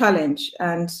my challenge,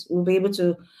 and we'll be able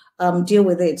to deal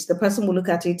with it. The person will look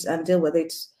at it and deal with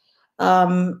it.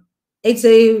 It's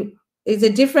a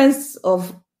difference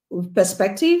of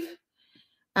perspective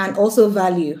and also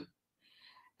value.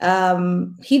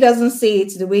 He doesn't say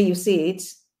it the way you say it,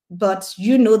 but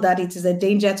you know that it is a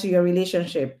danger to your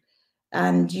relationship,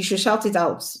 and you should shout it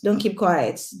out. Don't keep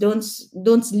quiet. Don't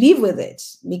live with it,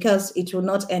 because it will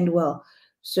not end well.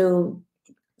 So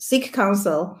seek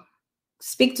counsel,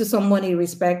 speak to someone he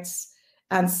respects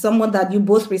and someone that you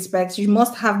both respect. You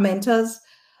must have mentors.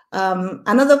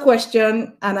 Another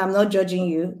question, and I'm not judging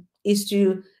you, is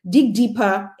to dig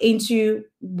deeper into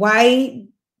what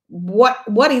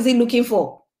is he looking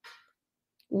for?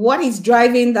 What is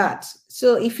driving that?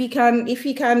 So if he can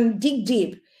dig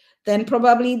deep, then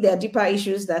probably there are deeper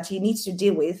issues that he needs to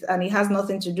deal with, and it has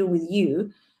nothing to do with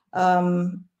you.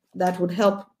 That would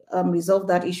help resolve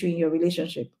that issue in your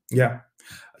relationship. Yeah,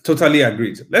 totally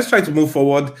agreed. Let's try to move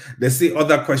forward. There's still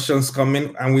other questions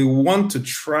coming, and we want to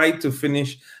try to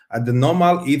finish at the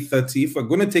normal 8:30. If we're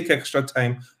going to take extra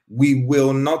time, we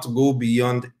will not go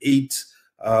beyond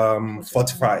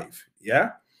 8:45.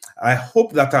 Yeah. I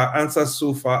hope that our answers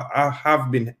so far have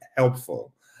been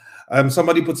helpful.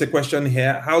 Somebody puts a question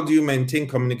here. How do you maintain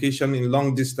communication in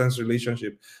long distance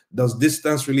relationship? Does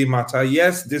distance really matter?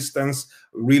 Yes, distance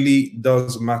really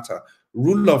does matter.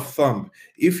 Rule of thumb,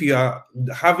 if you are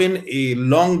having a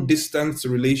long distance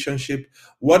relationship,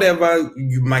 whatever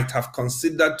you might have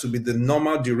considered to be the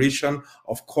normal duration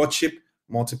of courtship,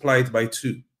 multiply it by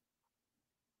 2.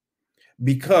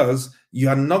 Because you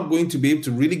are not going to be able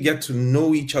to really get to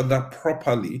know each other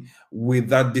properly with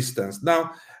that distance.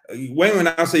 Now, when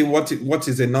I say what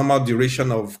is a normal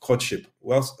duration of courtship,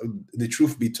 well, the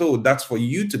truth be told, that's for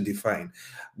you to define.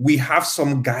 We have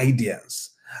some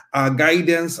guidance. Our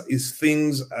guidance is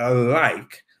things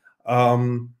like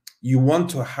you want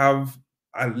to have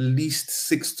at least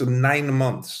 6 to 9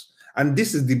 months. And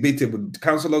this is debatable.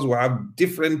 Counselors will have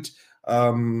different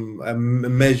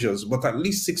measures, but at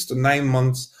least 6 to 9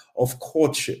 months of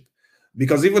courtship,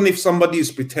 because even if somebody is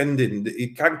pretending,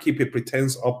 it can't keep a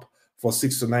pretense up for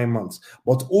 6 to 9 months.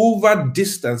 But over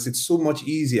distance, it's so much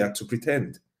easier to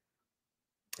pretend.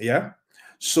 Yeah.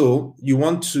 So you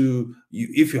want to,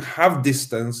 if you have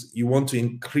distance, you want to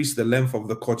increase the length of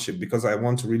the courtship, because I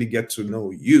want to really get to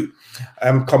know you.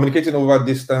 Communicating over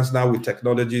distance now with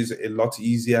technology is a lot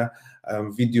easier.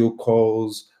 Video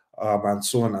calls, and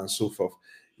so on and so forth.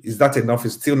 Is that enough?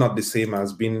 It's still not the same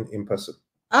as being in person.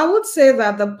 I would say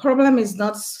that the problem is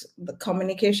not the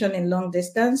communication in long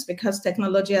distance, because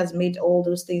technology has made all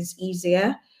those things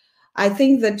easier. I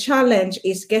think the challenge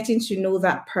is getting to know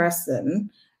that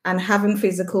person and having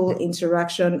physical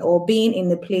interaction, or being in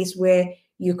a place where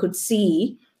you could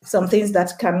see some things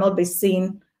that cannot be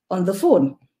seen on the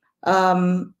phone.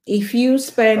 If you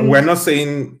spend... We're not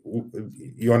saying,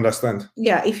 you understand.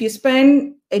 Yeah, if you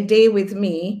spend a day with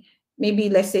me, maybe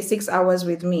let's say 6 hours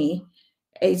with me,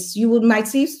 might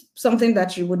see something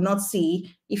that you would not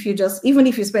see if you even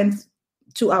if you spend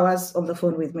 2 hours on the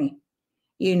phone with me.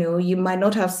 You know, you might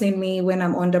not have seen me when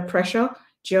I'm under pressure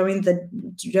during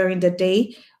the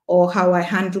day, or how I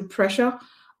handle pressure,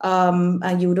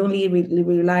 and you would only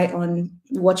rely on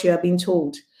what you are being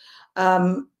told.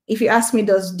 If you ask me,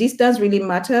 does distance really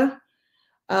matter?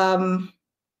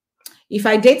 If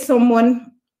I date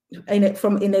someone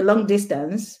in a long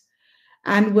distance,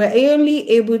 and we're only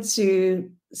able to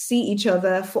see each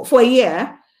other for a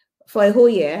year, for a whole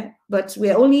year, but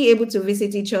we're only able to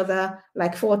visit each other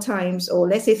like 4 times, or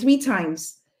let's say 3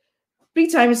 times, 3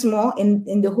 times more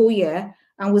in the whole year,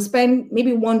 and we spend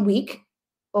maybe 1 week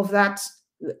of that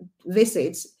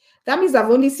visit, that means I've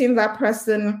only seen that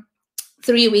person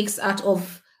 3 weeks out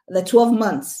of the 12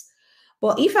 months.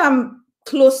 But if I'm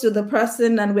close to the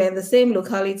person and we're in the same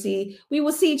locality, we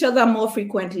will see each other more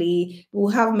frequently. We'll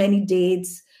have many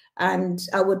dates, and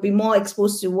I would be more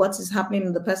exposed to what is happening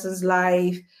in the person's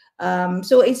life.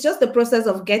 So it's just the process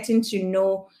of getting to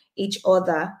know each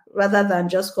other rather than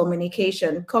just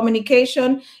communication.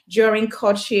 Communication during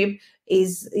courtship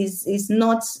is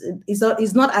not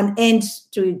an end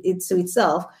to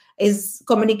itself. Is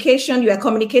communication. You are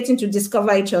communicating to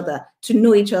discover each other, to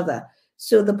know each other.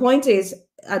 So the point is,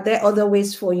 are there other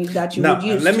ways for you that you would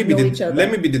use to know each other? Let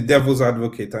me be the devil's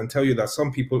advocate and tell you that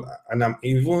some people, and I'm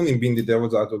even in being the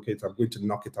devil's advocate, I'm going to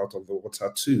knock it out of the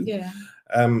water too. Yeah.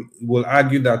 Will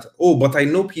argue that, oh, but I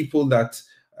know people that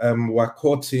were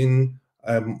courting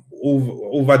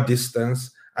over distance,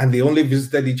 and they only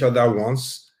visited each other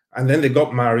once, and then they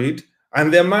got married,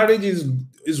 and their marriage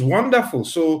is wonderful.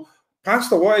 So,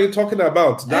 Pastor, what are you talking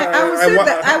about?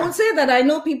 I would say that I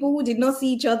know people who did not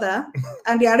see each other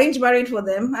and they arranged marriage for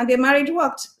them and their marriage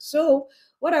worked. So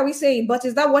what are we saying? But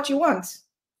is that what you want?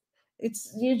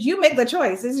 It's you make the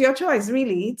choice. It's your choice,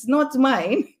 really. It's not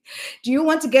mine. Do you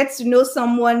want to get to know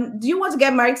someone? Do you want to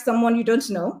get married to someone you don't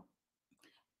know?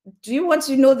 Do you want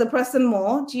to know the person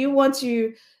more? Do you want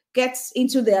to get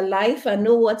into their life and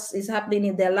know what is happening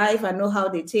in their life and know how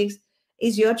they take?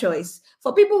 Is your choice.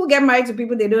 For people who get married to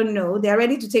people they don't know, they're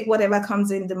ready to take whatever comes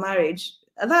in the marriage.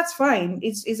 That's fine.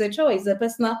 It's a choice, a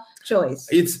personal choice.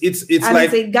 It's and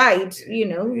like it's a guide,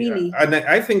 really. Yeah. And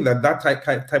I think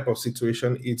that type of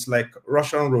situation, it's like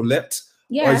Russian roulette.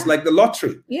 Yeah. Or it's like the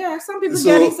lottery. Yeah, some people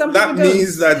get it, some people don't. That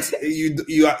means that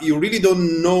you really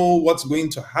don't know what's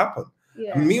going to happen.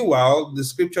 Yeah. Meanwhile, the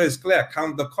scripture is clear: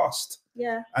 count the cost.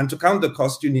 Yeah. And to count the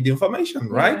cost, you need information,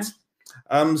 right?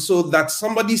 So that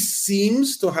somebody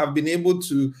seems to have been able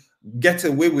to get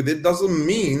away with it doesn't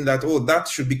mean that, oh, that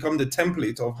should become the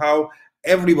template of how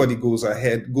everybody goes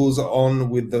on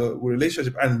with the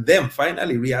relationship, and then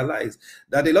finally realize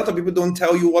that a lot of people don't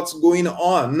tell you what's going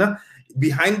on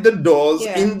behind the doors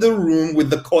in the room with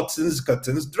the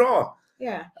curtains drawn.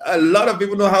 Yeah. A lot of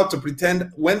people know how to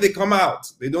pretend when they come out.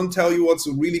 They don't tell you what's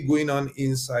really going on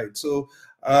inside. So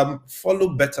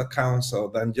follow better counsel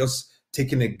than just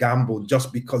taking a gamble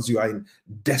just because you are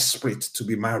desperate to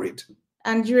be married.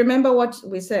 And you remember what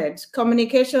we said?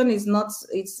 Communication is not,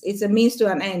 it's a means to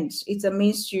an end. It's a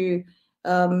means to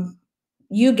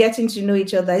you getting to know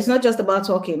each other. It's not just about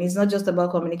talking. It's not just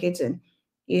about communicating.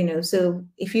 So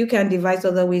if you can devise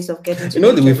other ways of getting to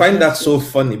know each other. We find that so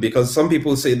funny because some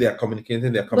people say they are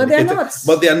communicating, but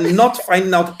they are not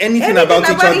finding out anything about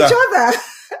each other.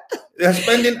 They're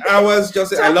spending hours just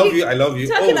saying, I love you.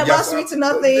 Talking about sweet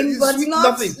nothing, but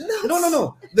nothing.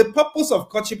 No. The purpose of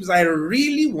courtship is I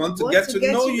really want to get to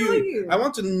know you. I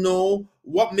want to know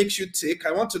what makes you tick.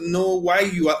 I want to know why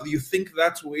you think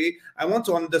that way. I want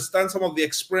to understand some of the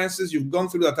experiences you've gone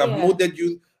through that have molded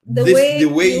you the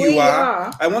way you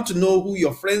are. I want to know who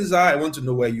your friends are. I want to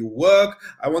know where you work.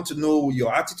 I want to know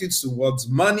your attitudes towards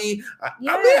money. I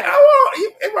mean,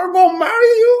 if I'm going to marry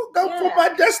you, put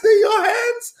my destiny in your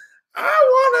hands. I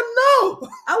want to know.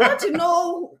 I want to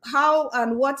know how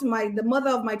and what the mother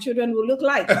of my children will look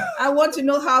like. I want to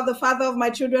know how the father of my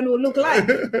children will look like.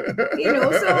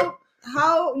 So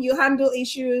how you handle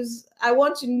issues. I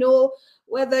want to know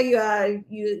whether you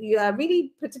are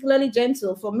really particularly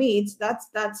gentle. For me, that's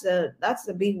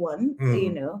a big one.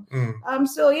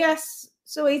 So yes.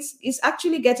 So it's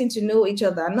actually getting to know each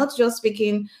other, not just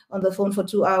speaking on the phone for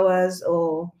 2 hours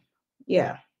or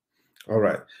All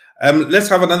right. Let's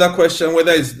have another question,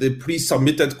 whether it's the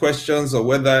pre-submitted questions or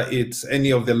whether it's any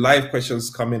of the live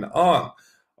questions coming on.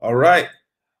 All right.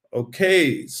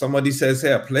 Okay. Somebody says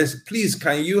here, please,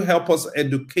 can you help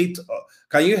educate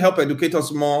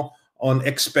us more on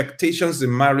expectations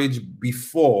in marriage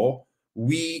before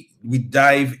we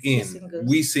dive in?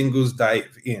 We singles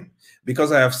dive in.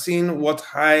 Because I have seen what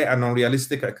high and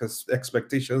unrealistic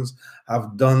expectations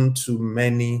have done to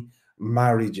many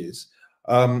marriages.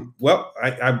 On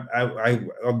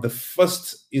the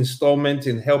first installment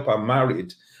in Help I'm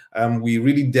Married, we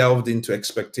really delved into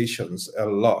expectations a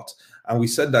lot. And we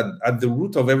said that at the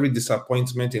root of every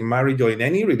disappointment in marriage or in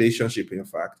any relationship, in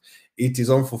fact, it is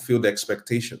unfulfilled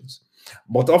expectations.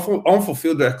 But often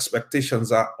unfulfilled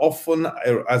expectations are often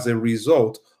as a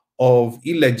result of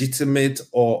illegitimate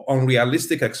or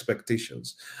unrealistic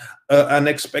expectations. An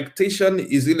expectation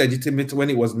is illegitimate when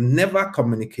it was never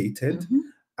communicated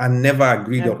and never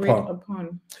agreed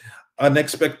upon. An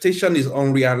expectation is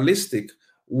unrealistic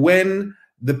when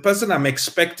the person I'm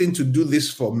expecting to do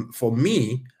this for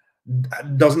me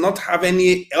does not have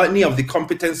any of the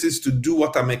competencies to do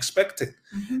what I'm expecting.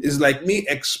 It's like me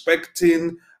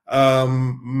expecting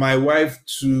my wife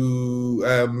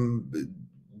to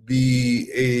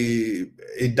be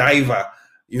a diver.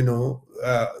 You know,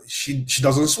 she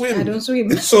doesn't swim. I don't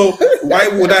swim. So why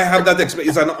would I have that expectation?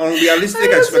 It's an unrealistic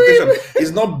expectation.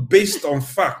 It's not based on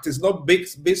fact. It's not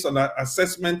based on an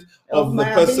assessment of the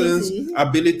person's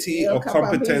ability or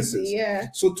competencies. Yeah.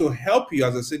 So to help you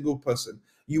as a single person,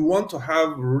 you want to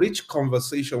have rich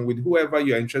conversation with whoever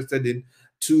you're interested in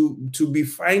to be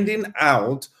finding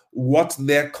out what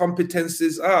their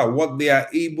competencies are, what they are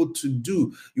able to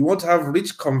do. You want to have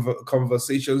rich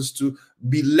conversations to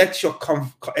let your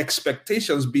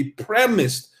expectations be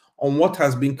premised on what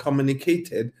has been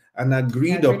communicated and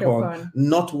agreed upon,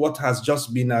 not what has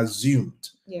just been assumed.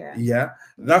 Yeah,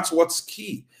 that's what's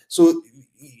key. So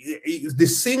the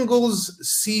singles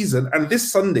season, and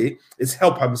this Sunday is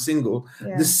Help I'm Single.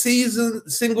 Yeah. The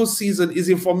single season is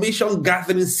information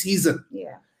gathering season.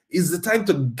 Yeah. Is the time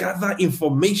to gather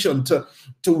information, to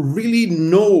really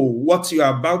know what you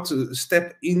are about to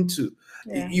step into.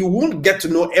 Yeah. You won't get to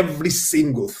know every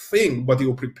single thing, but it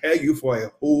will prepare you for a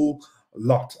whole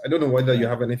lot. I don't know whether you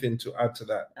have anything to add to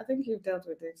that. I think you've dealt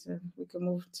with it. So we can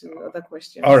move to other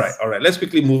questions. All right. Let's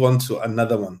quickly move on to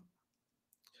another one.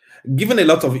 Given a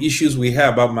lot of issues we hear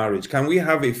about marriage, can we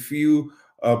have a few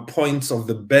points of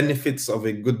the benefits of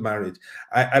a good marriage?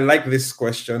 I like this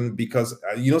question because,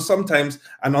 sometimes,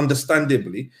 and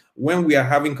understandably, when we are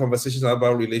having conversations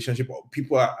about relationship,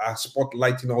 people are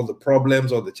spotlighting all the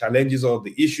problems or the challenges or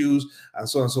the issues and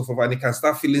so on and so forth, and it can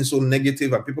start feeling so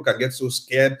negative and people can get so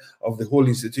scared of the whole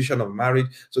institution of marriage.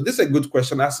 So this is a good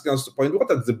question, asking us to point, what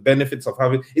are the benefits of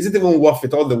having, is it even worth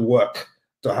it, all the work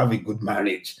to have a good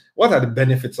marriage? What are the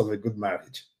benefits of a good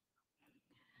marriage?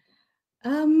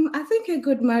 I think a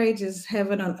good marriage is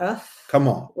heaven on earth. Come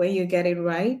on. When you get it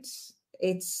right.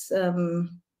 It's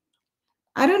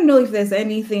I don't know if there's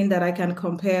anything that I can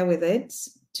compare with it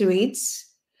to it.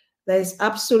 There's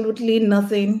absolutely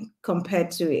nothing compared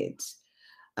to it.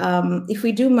 If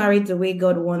we do marry the way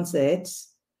God wants it,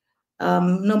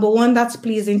 number one, that's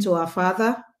pleasing to our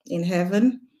Father in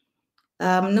heaven.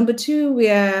 Number two, we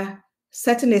are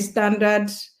setting a standard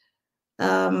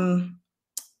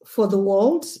for the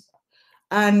world.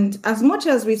 And as much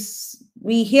as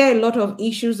we hear a lot of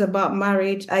issues about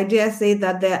marriage, I dare say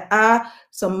that there are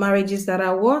some marriages that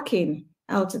are working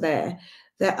out there.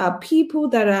 There are people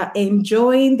that are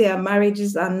enjoying their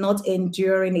marriages and not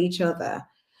enduring each other.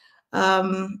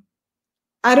 I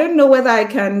don't know whether I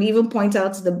can even point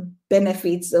out the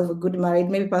benefits of a good marriage.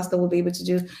 Maybe Pastor will be able to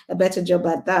do a better job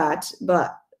at that.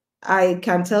 But I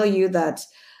can tell you that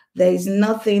there's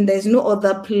no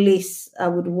other place I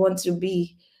would want to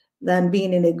be than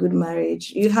being in a good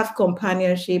marriage. You have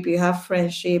companionship, you have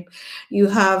friendship, you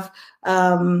have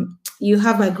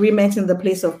agreement in the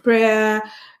place of prayer,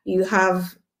 you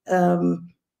have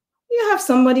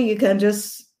somebody you can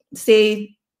just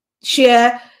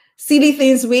share silly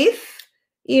things with.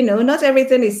 Not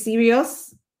everything is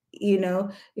serious.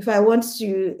 If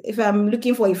I'm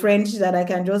looking for a friend that I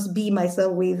can just be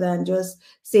myself with and just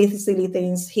say silly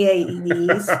things, here it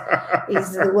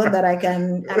is the one that I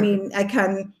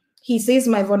can. He sees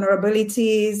my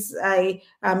vulnerabilities.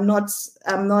 I'm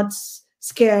not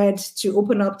scared to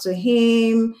open up to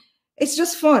him. It's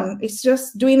just fun. It's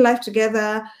just doing life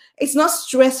together. It's not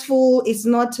stressful. It's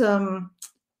not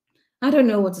I don't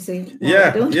know what to say.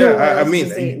 I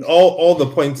mean, all the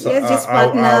points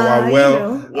are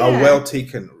well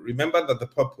taken. Remember that the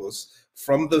purpose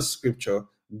from the scripture,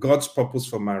 God's purpose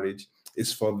for marriage,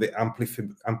 is for the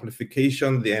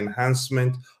amplification, the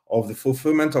enhancement of the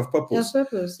fulfillment of purpose.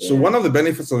 So one of the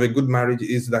benefits of a good marriage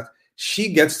is that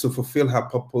she gets to fulfill her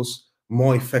purpose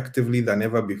more effectively than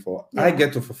ever before. Yeah. I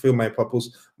get to fulfill my purpose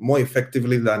more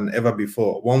effectively than ever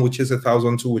before. One which is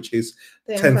 1,000, two which is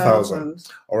 10,000.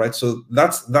 All right, so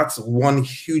that's one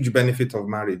huge benefit of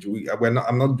marriage.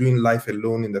 I'm not doing life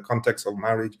alone in the context of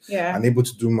marriage. Yeah, and able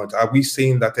to do much. Are we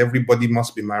saying that everybody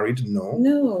must be married?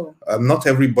 No. Not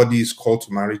everybody is called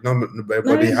to marriage. Not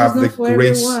everybody have the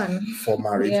grace for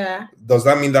marriage. Yeah. Does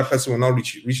that mean that person will not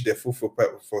reach their full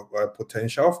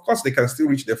potential? Of course, they can still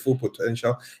reach their full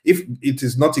potential if it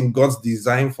is not in God's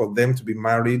design for them to be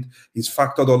married. He's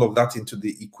factored all of that into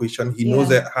the equation. He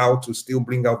knows how to still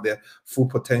bring out their full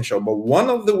potential. But one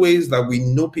of the ways that we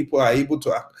know people are able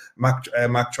to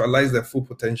actualize their full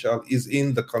potential is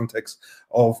in the context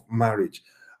of marriage.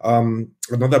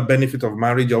 Another benefit of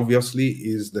marriage, obviously,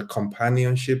 is the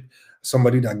companionship.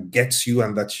 Somebody that gets you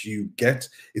and that you get.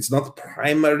 It's not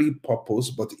primary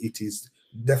purpose, but it is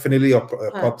definitely a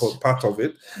part of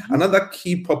it. Another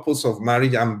key purpose of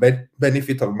marriage and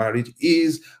benefit of marriage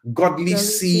is godly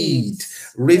seed,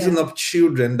 raising up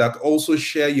children that also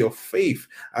share your faith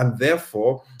and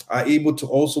therefore are able to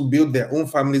also build their own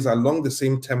families along the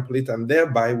same template, and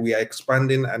thereby we are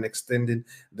expanding and extending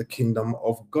the kingdom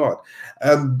of God.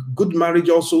 Good marriage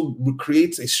also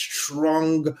creates a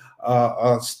strong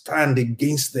stand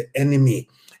against the enemy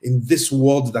in this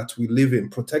world that we live in,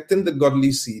 protecting the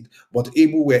godly seed, but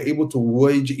we're able to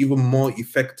wage even more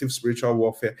effective spiritual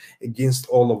warfare against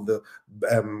all of the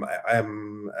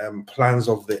plans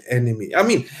of the enemy. I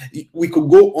mean, we could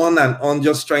go on and on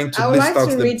just trying to list out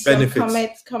the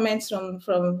benefits. Comments from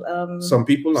some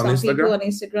people on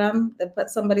Instagram.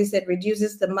 Somebody said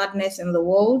reduces the madness in the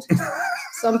world.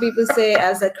 Some people say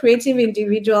as a creative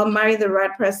individual, marry the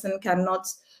right person cannot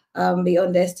be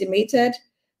underestimated.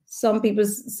 Some people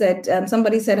said,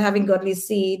 somebody said having godly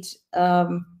seed,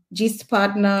 gist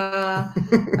partner.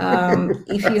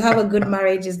 If you have a good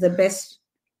marriage, is the best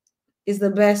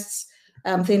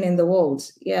thing in the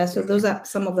world. Yeah, so those are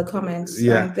some of the comments.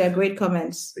 Yeah, they're great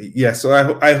comments. Yeah,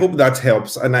 so I hope that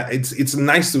helps, and it's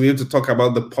nice to be able to talk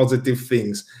about the positive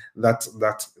things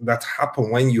that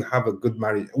happen when you have a good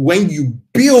marriage. When you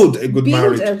build a good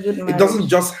marriage, it doesn't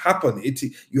just happen.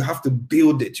 You have to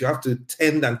build it. You have to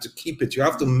tend and to keep it. You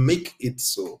have to make it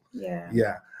so.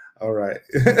 Yeah. All right.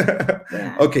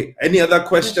 Yeah. Okay. Any other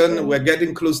question? We're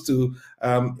getting close to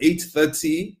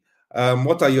 8:30.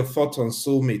 What are your thoughts on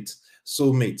soulmates?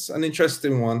 An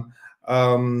interesting one.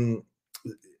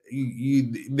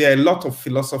 There are a lot of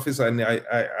philosophies and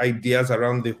ideas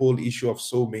around the whole issue of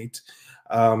soulmate.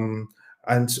 And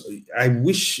I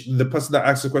wish the person that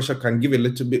asked the question can give a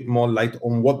little bit more light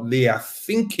on what they are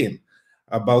thinking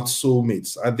about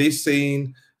soulmates. Are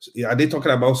they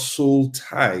talking about soul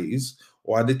ties,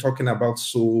 or are they talking about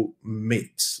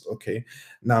soulmates? Okay.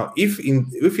 Now, if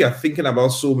you are thinking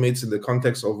about soulmates in the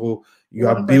context of you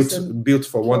are built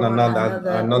for one another,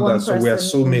 so we are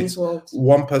soulmates.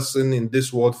 One person in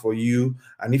this world for you,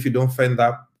 and if you don't find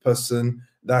that person,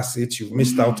 that's it. You've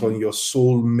missed out on your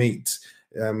soulmate.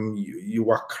 You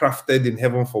were crafted in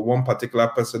heaven for one particular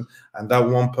person, and that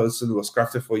one person was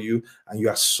crafted for you, and you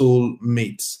are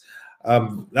soulmates.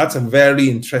 That's a very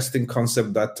interesting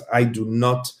concept that I do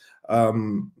not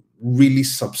really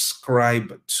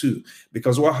subscribe to,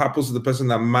 because what happens to the person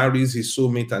that marries his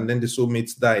soulmate and then the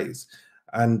soulmate dies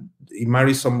and he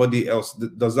marries somebody else?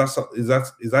 Is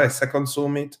that a second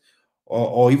soulmate?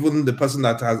 Or even the person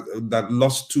that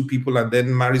lost two people and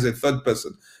then marries a third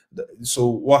person? So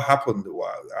what happened?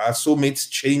 Are soulmates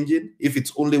changing? If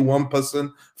it's only one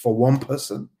person for one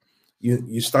person,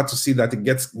 you start to see that it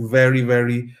gets very,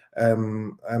 very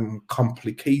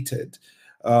complicated.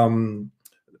 We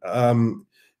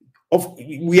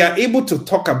are able to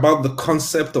talk about the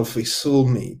concept of a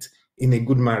soulmate in a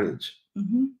good marriage.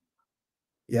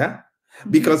 Yeah,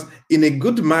 because in a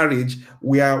good marriage,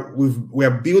 we are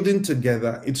building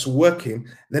together. It's working.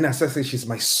 Then I say, she's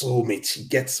my soulmate. She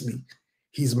gets me.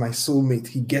 He's my soulmate.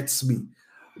 He gets me.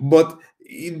 But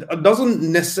it doesn't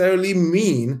necessarily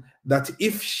mean that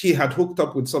if she had hooked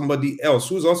up with somebody else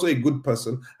who's also a good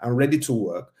person and ready to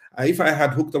work, if I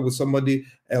had hooked up with somebody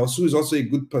else who is also a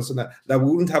good person, that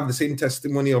we wouldn't have the same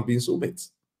testimony of being soulmates.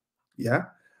 Yeah.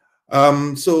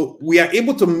 So we are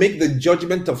able to make the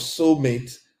judgment of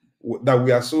soulmate, that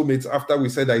we are soulmates, after we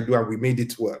said I do and we made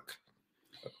it work.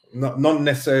 Not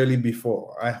necessarily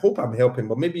before. I hope I'm helping,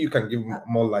 but maybe you can give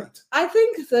more light. I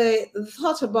think the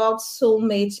thought about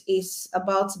soulmate is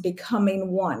about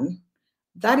becoming one.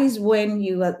 That is when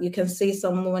you can say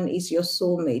someone is your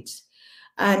soulmate.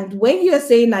 And when you are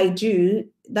saying I do,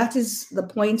 that is the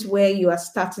point where you are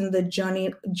starting the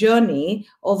journey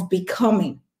of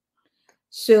becoming.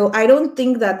 So I don't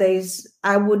think that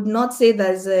I would not say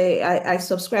I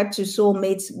subscribe to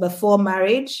soulmates before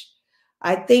marriage.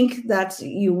 I think that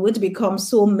you would become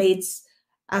soulmates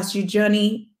as you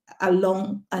journey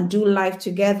along and do life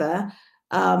together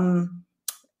in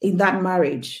that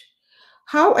marriage.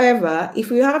 However,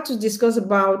 if we have to discuss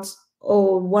about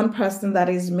one person that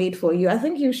is made for you, I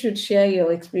think you should share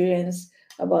your experience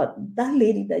about that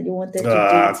lady that you wanted to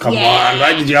date. Come on,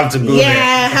 why did you have to go there?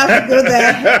 Yeah, I have to go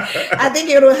there. I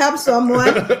think it will help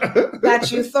someone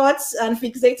that you thought and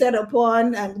fixated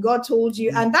upon, and God told you,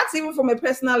 and that's even from a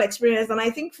personal experience. And I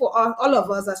think for all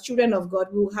of us as children of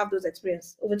God, we will have those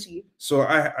experiences. Over to you. So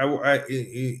I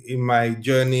in my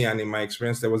journey and in my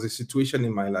experience, there was a situation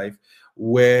in my life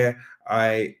where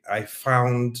I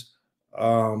found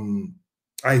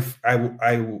I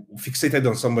fixated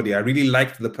on somebody. I really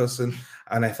liked the person,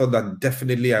 and I thought that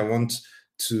definitely I want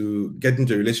to get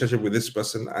into a relationship with this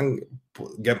person and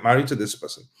get married to this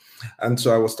person. And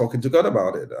so I was talking to God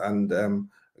about it, and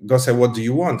God said, "What do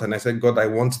you want?" And I said, "God, I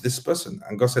want this person."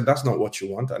 And God said, "That's not what you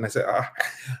want." And I said,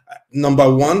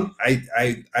 number one,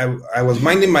 I was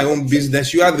minding my own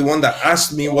business. You are the one that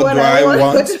asked me what do I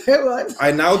want.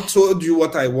 I now told you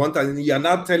what I want, and you're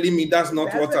now telling me that's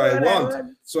not what I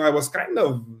want. So I was kind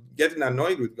of getting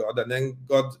annoyed with God. And then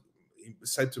God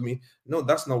said to me, "No,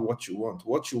 that's not what you want.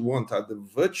 What you want are the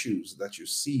virtues that you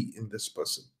see in this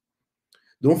person.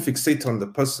 Don't fixate on the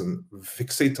person,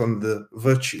 fixate on the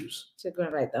virtues." So go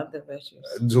and write down the virtues.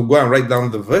 So go and write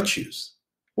down the virtues.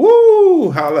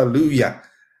 Woo, hallelujah.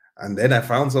 And then I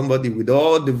found somebody with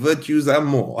all the virtues and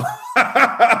more.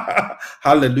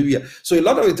 Hallelujah. So a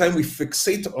lot of the time we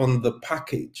fixate on the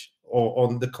package or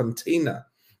on the container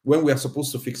when we are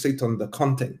supposed to fixate on the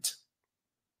content.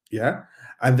 Yeah.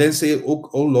 And then say, oh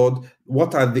Lord,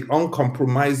 what are the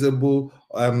uncompromisable,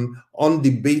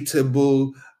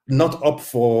 undebatable, not up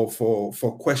for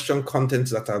question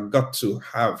contents that I've got to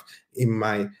have in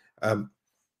my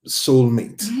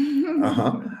soulmate.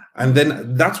 And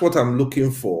then that's what I'm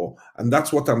looking for, and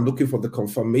that's what I'm looking for the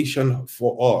confirmation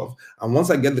of. And once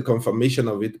I get the confirmation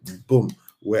of it, boom,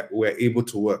 we're able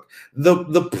to work.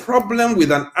 The problem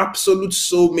with an absolute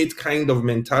soulmate kind of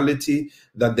mentality,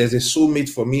 that there's a soulmate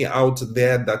for me out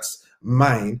there that's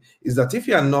mine, is that if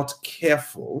you are not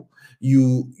careful,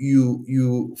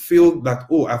 you feel that,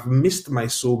 oh, I've missed my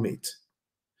soulmate.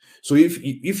 So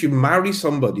if you marry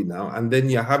somebody now and then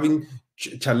you're having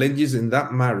challenges in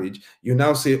that marriage, you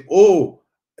now say, oh,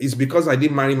 it's because I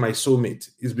didn't marry my soulmate.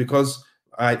 It's because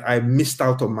I missed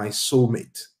out on my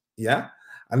soulmate. Yeah.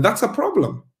 And that's a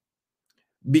problem,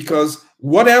 because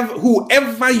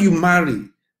whoever you marry,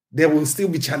 there will still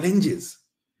be challenges.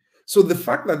 So the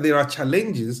fact that there are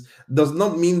challenges does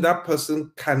not mean that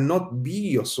person cannot be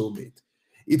your soulmate.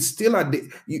 It's still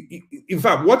in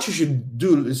fact, what you should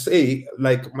do is say,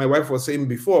 like my wife was saying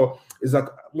before, is that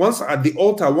once at the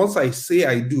altar, once I say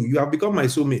I do, you have become my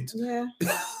soulmate. Yeah.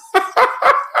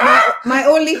 my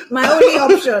only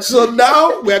option. So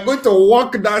now we are going to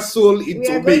walk that soul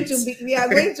into mates. We are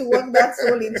going to walk that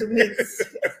soul into mates.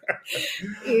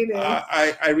 You know.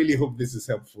 I really hope this is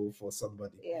helpful for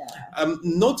somebody. Yeah.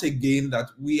 Note again that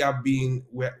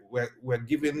we're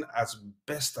given as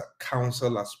best a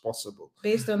counsel as possible,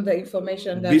 based on the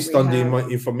information that the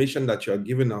information that you are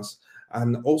giving us,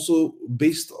 and also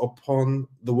based upon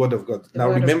the Word of God. Now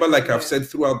remember, like I've said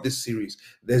throughout this series,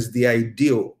 there's the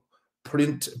ideal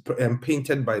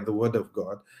painted by the Word of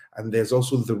God, and there's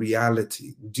also the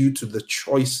reality due to the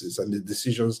choices and the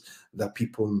decisions that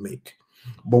people make.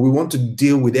 But we want to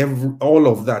deal with all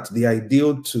of that, the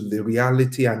ideal to the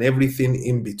reality and everything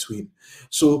in between.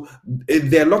 So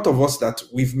there are a lot of us that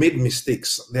we've made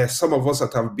mistakes. There are some of us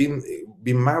that have been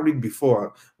married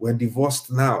before, we're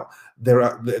divorced now.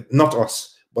 Not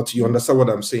us, but you understand what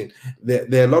I'm saying. There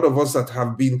are a lot of us that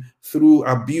have been through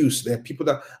abuse. There are people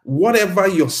that, whatever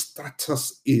your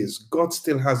status is, God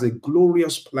still has a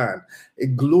glorious plan, a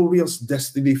glorious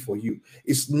destiny for you.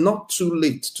 It's not too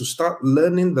late to start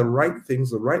learning the right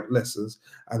things, the right lessons,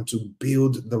 and to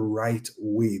build the right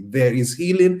way. There is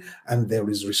healing and there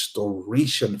is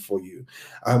restoration for you.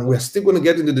 We're still going to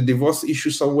get into the divorce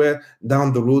issue somewhere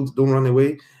down the road. Don't run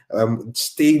away.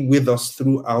 Stay with us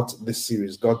throughout this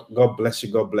series. God bless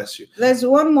you. God bless you. There's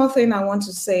one more thing I want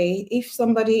to say. If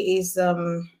somebody is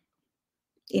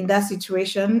in that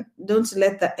situation, don't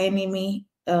let the enemy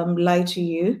lie to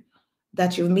you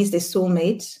that you've missed a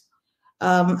soulmate.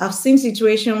 I've seen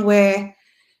situations where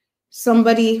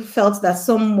somebody felt that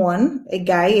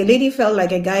a lady felt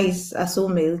like a guy is a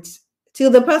soulmate,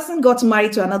 till the person got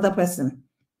married to another person.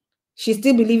 She's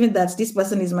still believing that this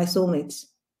person is my soulmate.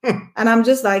 And I'm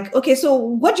just like, okay, so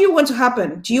what do you want to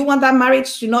happen? Do you want that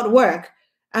marriage to not work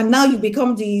and now you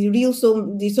become the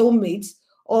soulmate?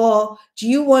 Or do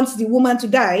you want the woman to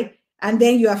die and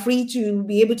then you are free to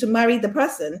be able to marry the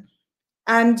person?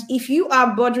 And if you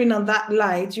are bordering on that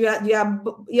light, you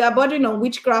are bordering on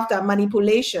witchcraft and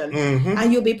manipulation,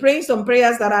 and you'll be praying some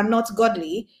prayers that are not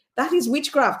godly. That is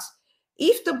witchcraft.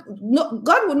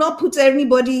 God will not put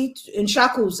anybody in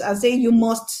shackles and say you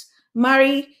must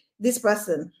marry this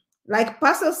person. Like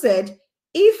Pastor said,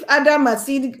 if Adam had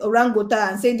seen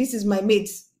orangutan and say this is my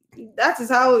mate, that is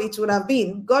how it would have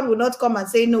been. God will not come and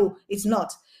say no, it's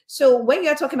not. So when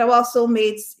you're talking about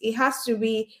soulmates, it has to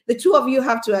be the two of you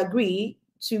have to agree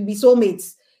to be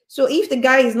soulmates. So if the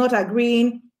guy is not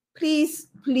agreeing, please,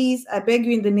 I beg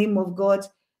you in the name of God,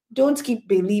 don't keep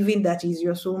believing that he's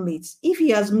your soulmate. If he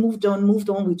has moved on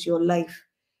with your life,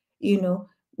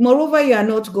 Moreover, you are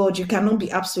not God. You cannot be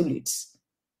absolute.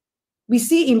 We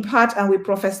see in part and we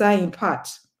prophesy in part.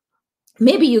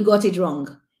 Maybe you got it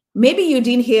wrong. Maybe you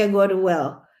didn't hear God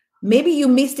well. Maybe you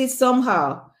missed it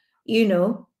somehow. You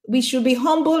know, we should be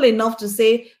humble enough to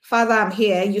say, Father, I'm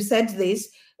here. You said this.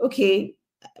 Okay,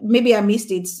 maybe I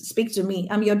missed it. Speak to me.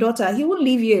 I'm your daughter. He won't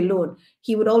leave you alone.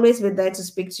 He would always be there to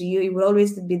speak to you. He will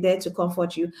always be there to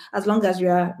comfort you as long as you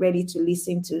are ready to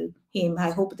listen to him.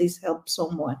 I hope this helps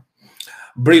someone.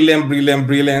 Brilliant, brilliant,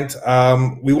 brilliant.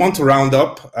 We want to round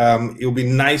up. It'll be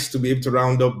nice to be able to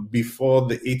round up before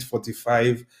the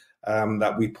 8:45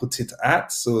 that we put it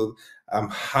at. So I'm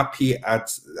happy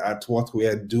at what we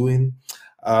are doing.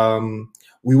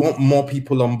 We want more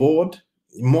people on board.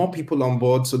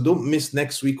 So don't miss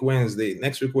next week Wednesday.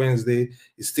 Next week Wednesday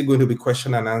is still going to be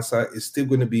question and answer. It's still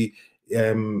going to be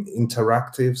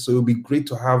interactive, so it'll be great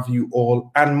to have you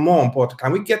all. And more important,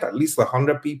 can we get at least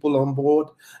 100 people on board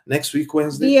next week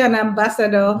Wednesday? Be an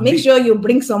ambassador. Make sure you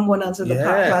bring someone onto the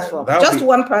platform. Just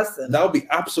one person. That would be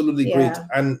absolutely great.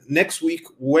 And next week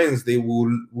Wednesday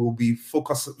we'll be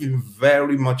focusing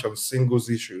very much on singles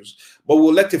issues, but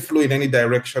we'll let it flow in any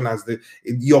direction as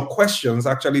your questions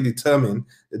actually determine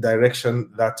the direction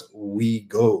that we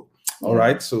go. All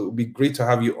right, so it'll be great to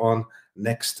have you on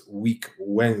next week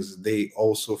Wednesday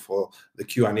also for the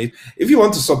Q&A. If you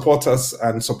want to support us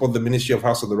and support the ministry of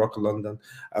House of the Rock London,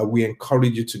 we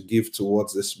encourage you to give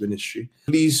towards this ministry.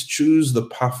 Please choose the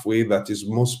pathway that is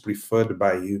most preferred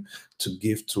by you to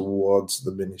give towards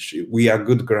the ministry. We are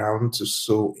good ground to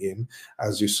sow in.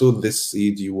 As you sow this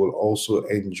seed, you will also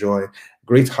enjoy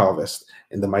great harvest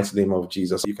in the mighty name of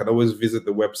Jesus. You can always visit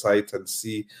the website and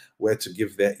see where to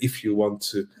give there if you want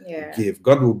to give.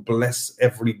 God will bless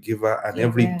every giver and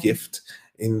every gift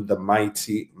in the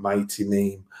mighty, mighty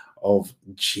name of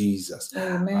Jesus.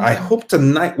 Amen. I hope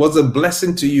tonight was a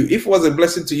blessing to you. If it was a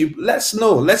blessing to you, let's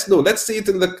know. Let's see it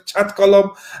in the chat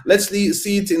column. Let's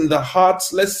see it in the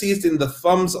hearts. Let's see it in the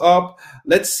thumbs up.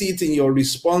 Let's see it in your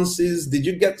responses. Did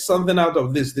you get something out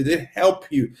of this? Did it help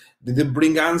you? Did it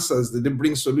bring answers? Did it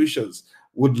bring solutions?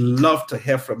 Would love to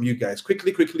hear from you guys.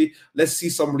 Quickly, let's see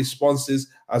some responses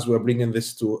as we're bringing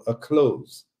this to a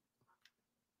close.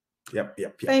 Yep.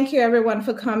 Thank you everyone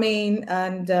for coming,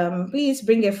 and please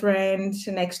bring a friend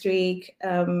next week.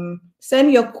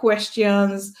 Send your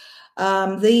questions.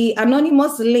 The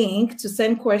anonymous link to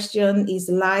send question is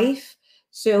live,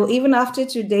 so even after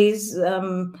today's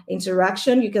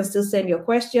interaction, you can still send your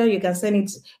question. You can send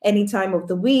it any time of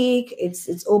the week.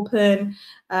 It's open,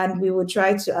 and we will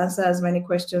try to answer as many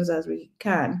questions as we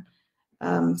can.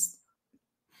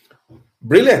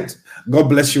 Brilliant. God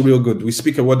bless you real good. We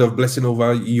speak a word of blessing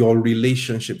over your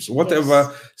relationships.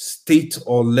 Whatever state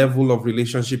or level of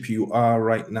relationship you are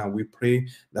right now, we pray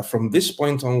that from this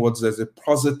point onwards, there's a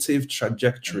positive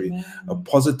trajectory, a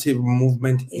positive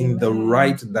movement in the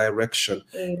right direction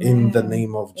in the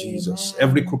name of Jesus.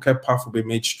 Every crooked path will be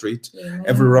made straight.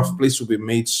 Every rough place will be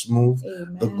made smooth.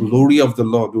 The glory of the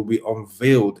Lord will be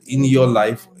unveiled in your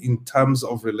life in terms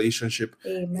of relationship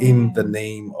in the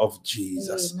name of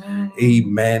Jesus.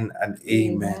 Amen and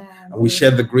amen. And we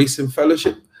share the grace and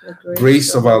fellowship,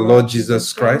 grace of our Lord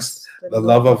Jesus Christ, the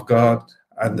love of God,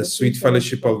 and the sweet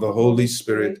fellowship of the Holy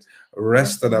Spirit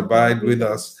rest and abide with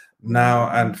us now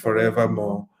and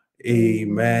forevermore.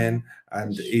 Amen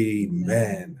and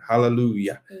amen.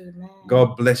 Hallelujah.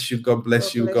 God bless you. God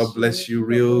bless you. God bless you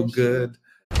real good.